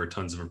properties where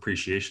tons of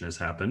appreciation has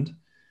happened.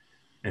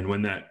 And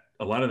when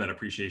a lot of that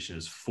appreciation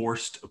is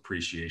forced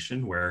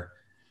appreciation, where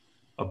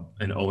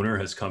an owner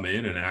has come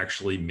in and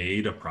actually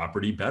made a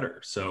property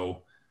better.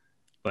 So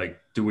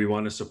do we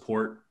want to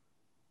support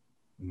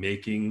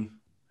making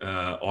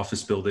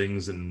office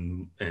buildings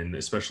and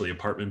especially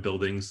apartment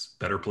buildings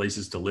better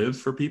places to live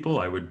for people?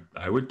 I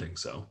would think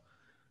so.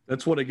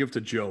 That's what I give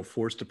to Joe,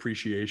 forced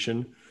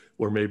appreciation,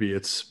 or maybe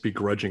it's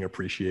begrudging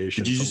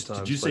appreciation.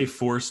 Did you say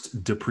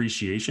forced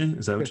depreciation?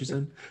 Is that what you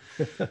said?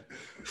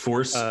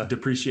 Forced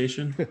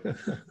depreciation?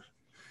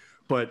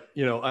 But,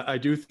 I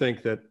do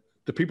think that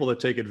the people that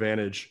take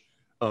advantage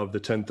of the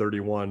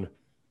 1031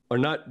 are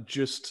not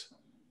just,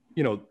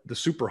 the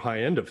super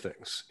high end of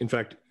things. In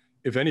fact,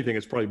 if anything,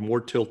 it's probably more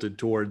tilted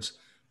towards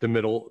the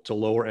middle to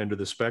lower end of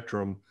the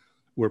spectrum,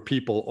 where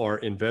people are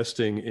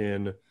investing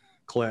in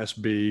Class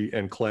B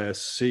and Class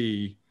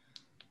C,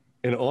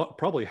 and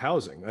probably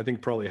housing. I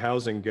think probably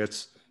housing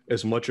gets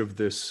as much of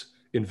this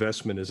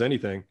investment as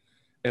anything.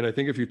 And I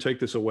think if you take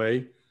this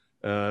away,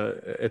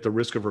 at the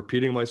risk of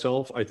repeating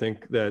myself, I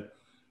think that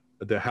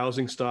the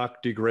housing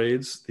stock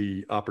degrades,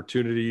 the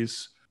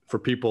opportunities for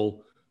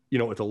people,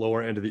 at the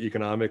lower end of the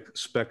economic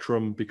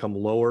spectrum become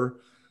lower.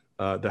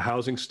 The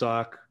housing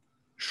stock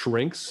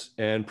shrinks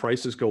and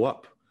prices go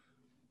up.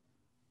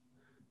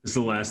 This is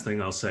the last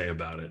thing I'll say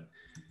about it.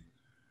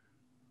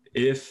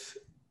 If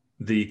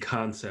the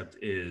concept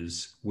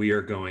is we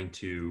are going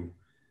to,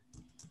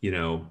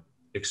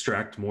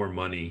 extract more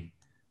money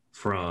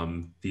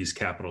from these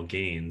capital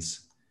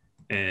gains,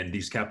 and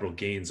these capital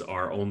gains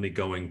are only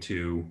going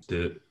to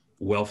the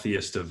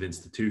wealthiest of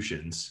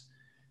institutions,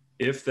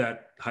 if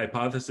that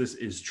hypothesis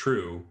is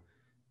true,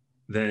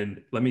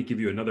 then let me give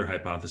you another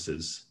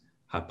hypothesis.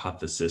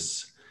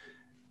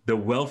 The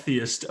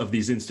wealthiest of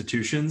these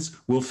institutions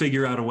will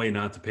figure out a way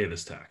not to pay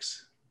this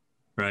tax,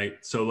 right?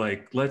 So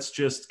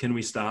can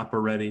we stop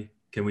already?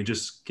 Can we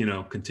just,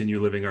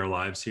 continue living our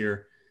lives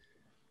here?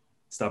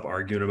 Stop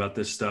arguing about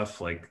this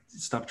stuff.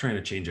 Stop trying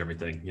to change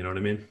everything. You know what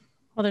I mean?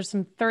 Well, there's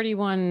some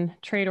 31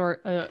 trade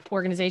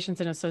organizations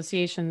and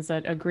associations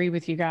that agree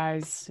with you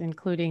guys,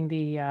 including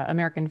the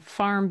American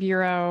Farm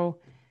Bureau,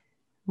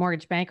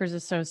 Mortgage Bankers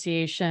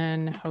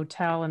Association,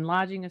 Hotel and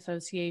Lodging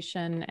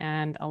Association,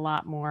 and a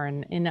lot more.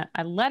 And in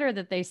a letter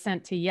that they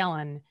sent to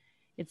Yellen,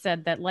 it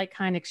said that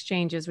like-kind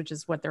exchanges, which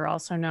is what they're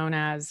also known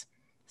as,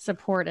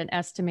 support an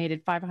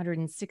estimated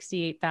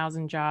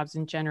 568,000 jobs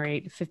and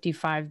generate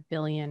 $55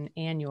 billion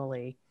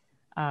annually.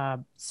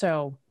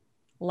 So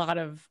a lot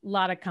of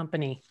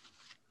company.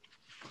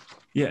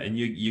 Yeah, and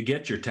you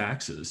get your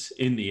taxes.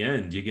 In the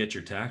end, you get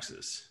your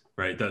taxes.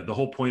 right? The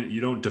whole point, you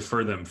don't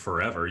defer them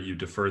forever. You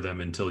defer them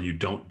until you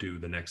don't do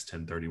the next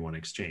 1031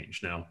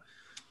 exchange. Now,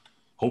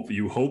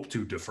 you hope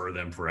to defer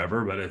them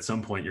forever, but at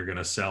some point you're going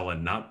to sell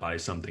and not buy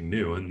something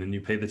new, and then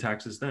you pay the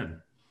taxes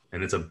then.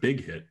 And it's a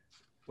big hit.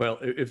 Well,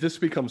 if this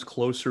becomes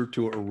closer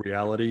to a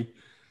reality,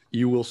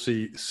 you will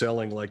see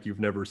selling like you've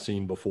never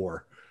seen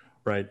before,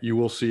 right? You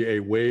will see a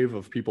wave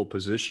of people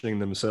positioning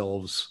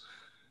themselves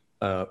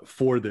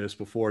for this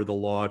before the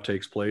law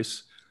takes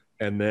place.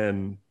 And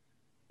then,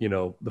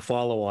 the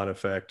follow-on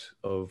effect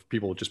of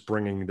people just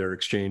bringing their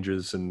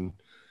exchanges and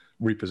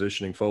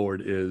repositioning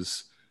forward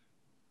is,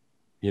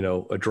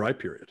 a dry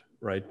period,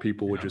 right?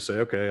 People would just say,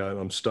 okay,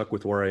 I'm stuck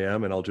with where I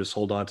am, and I'll just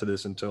hold on to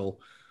this until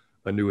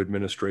a new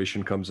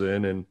administration comes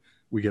in and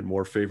we get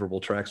more favorable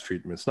tax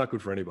treatment. It's not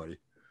good for anybody.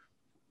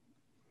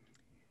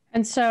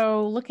 And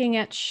so looking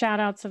at shout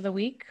outs of the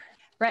week,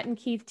 Brett and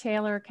Keith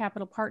Taylor,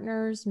 Capital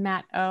Partners,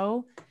 Matt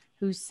O,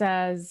 who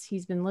says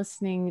he's been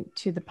listening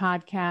to the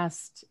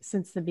podcast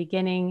since the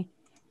beginning,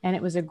 and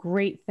it was a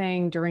great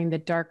thing during the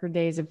darker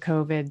days of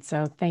COVID.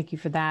 So thank you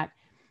for that.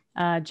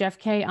 Jeff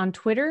K on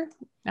Twitter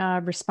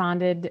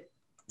responded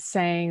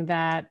saying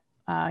that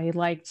he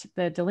liked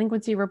the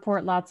delinquency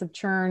report, lots of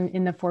churn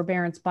in the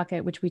forbearance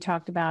bucket, which we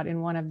talked about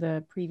in one of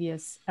the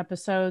previous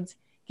episodes.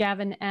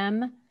 Gavin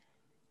M.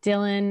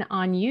 Dylan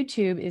on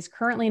YouTube is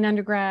currently an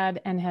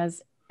undergrad and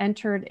has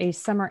entered a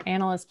summer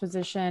analyst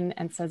position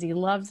and says he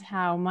loves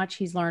how much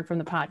he's learned from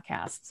the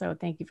podcast. So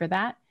thank you for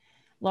that.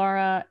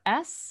 Laura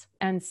S.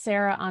 and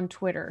Sarah on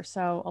Twitter.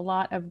 So a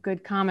lot of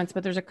good comments,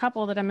 but there's a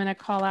couple that I'm going to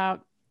call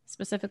out,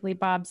 specifically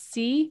Bob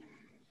C.,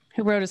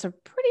 who wrote us a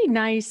pretty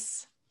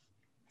nice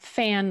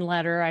fan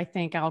letter, I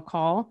think I'll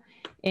call.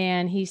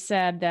 And he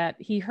said that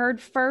he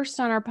heard first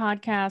on our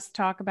podcast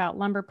talk about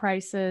lumber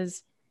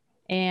prices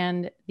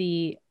and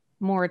the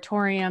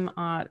moratorium,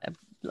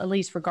 at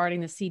least regarding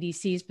the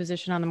CDC's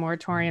position on the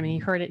moratorium, and he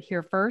heard it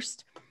here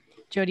first.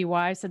 Jody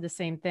Y said the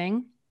same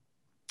thing.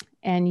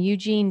 And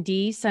Eugene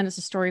D sent us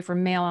a story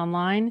from Mail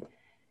Online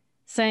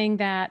saying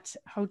that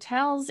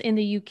hotels in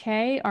the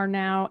UK are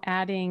now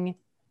adding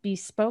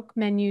bespoke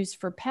menus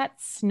for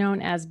pets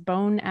known as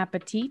Bon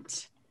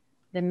Appetit.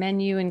 The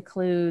menu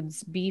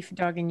includes beef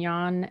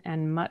bourguignon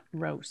and mutt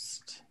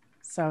roast.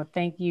 So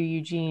thank you,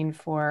 Eugene,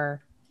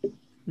 for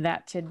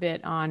that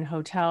tidbit on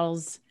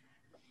hotels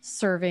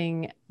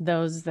serving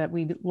those that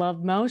we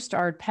love most,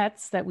 our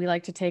pets that we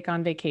like to take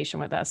on vacation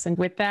with us. And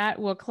with that,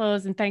 we'll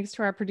close. And thanks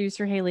to our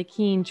producer, Haley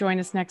Keene. Join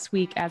us next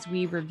week as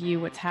we review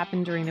what's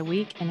happened during the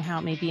week and how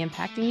it may be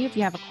impacting you. If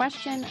you have a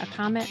question, a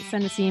comment,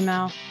 send us an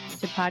email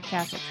to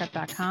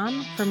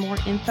podcast@trepp.com. For more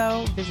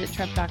info, visit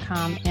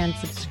trepp.com and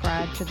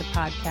subscribe to the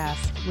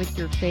podcast with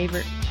your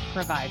favorite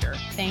provider.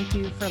 Thank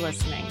you for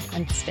listening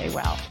and stay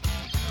well.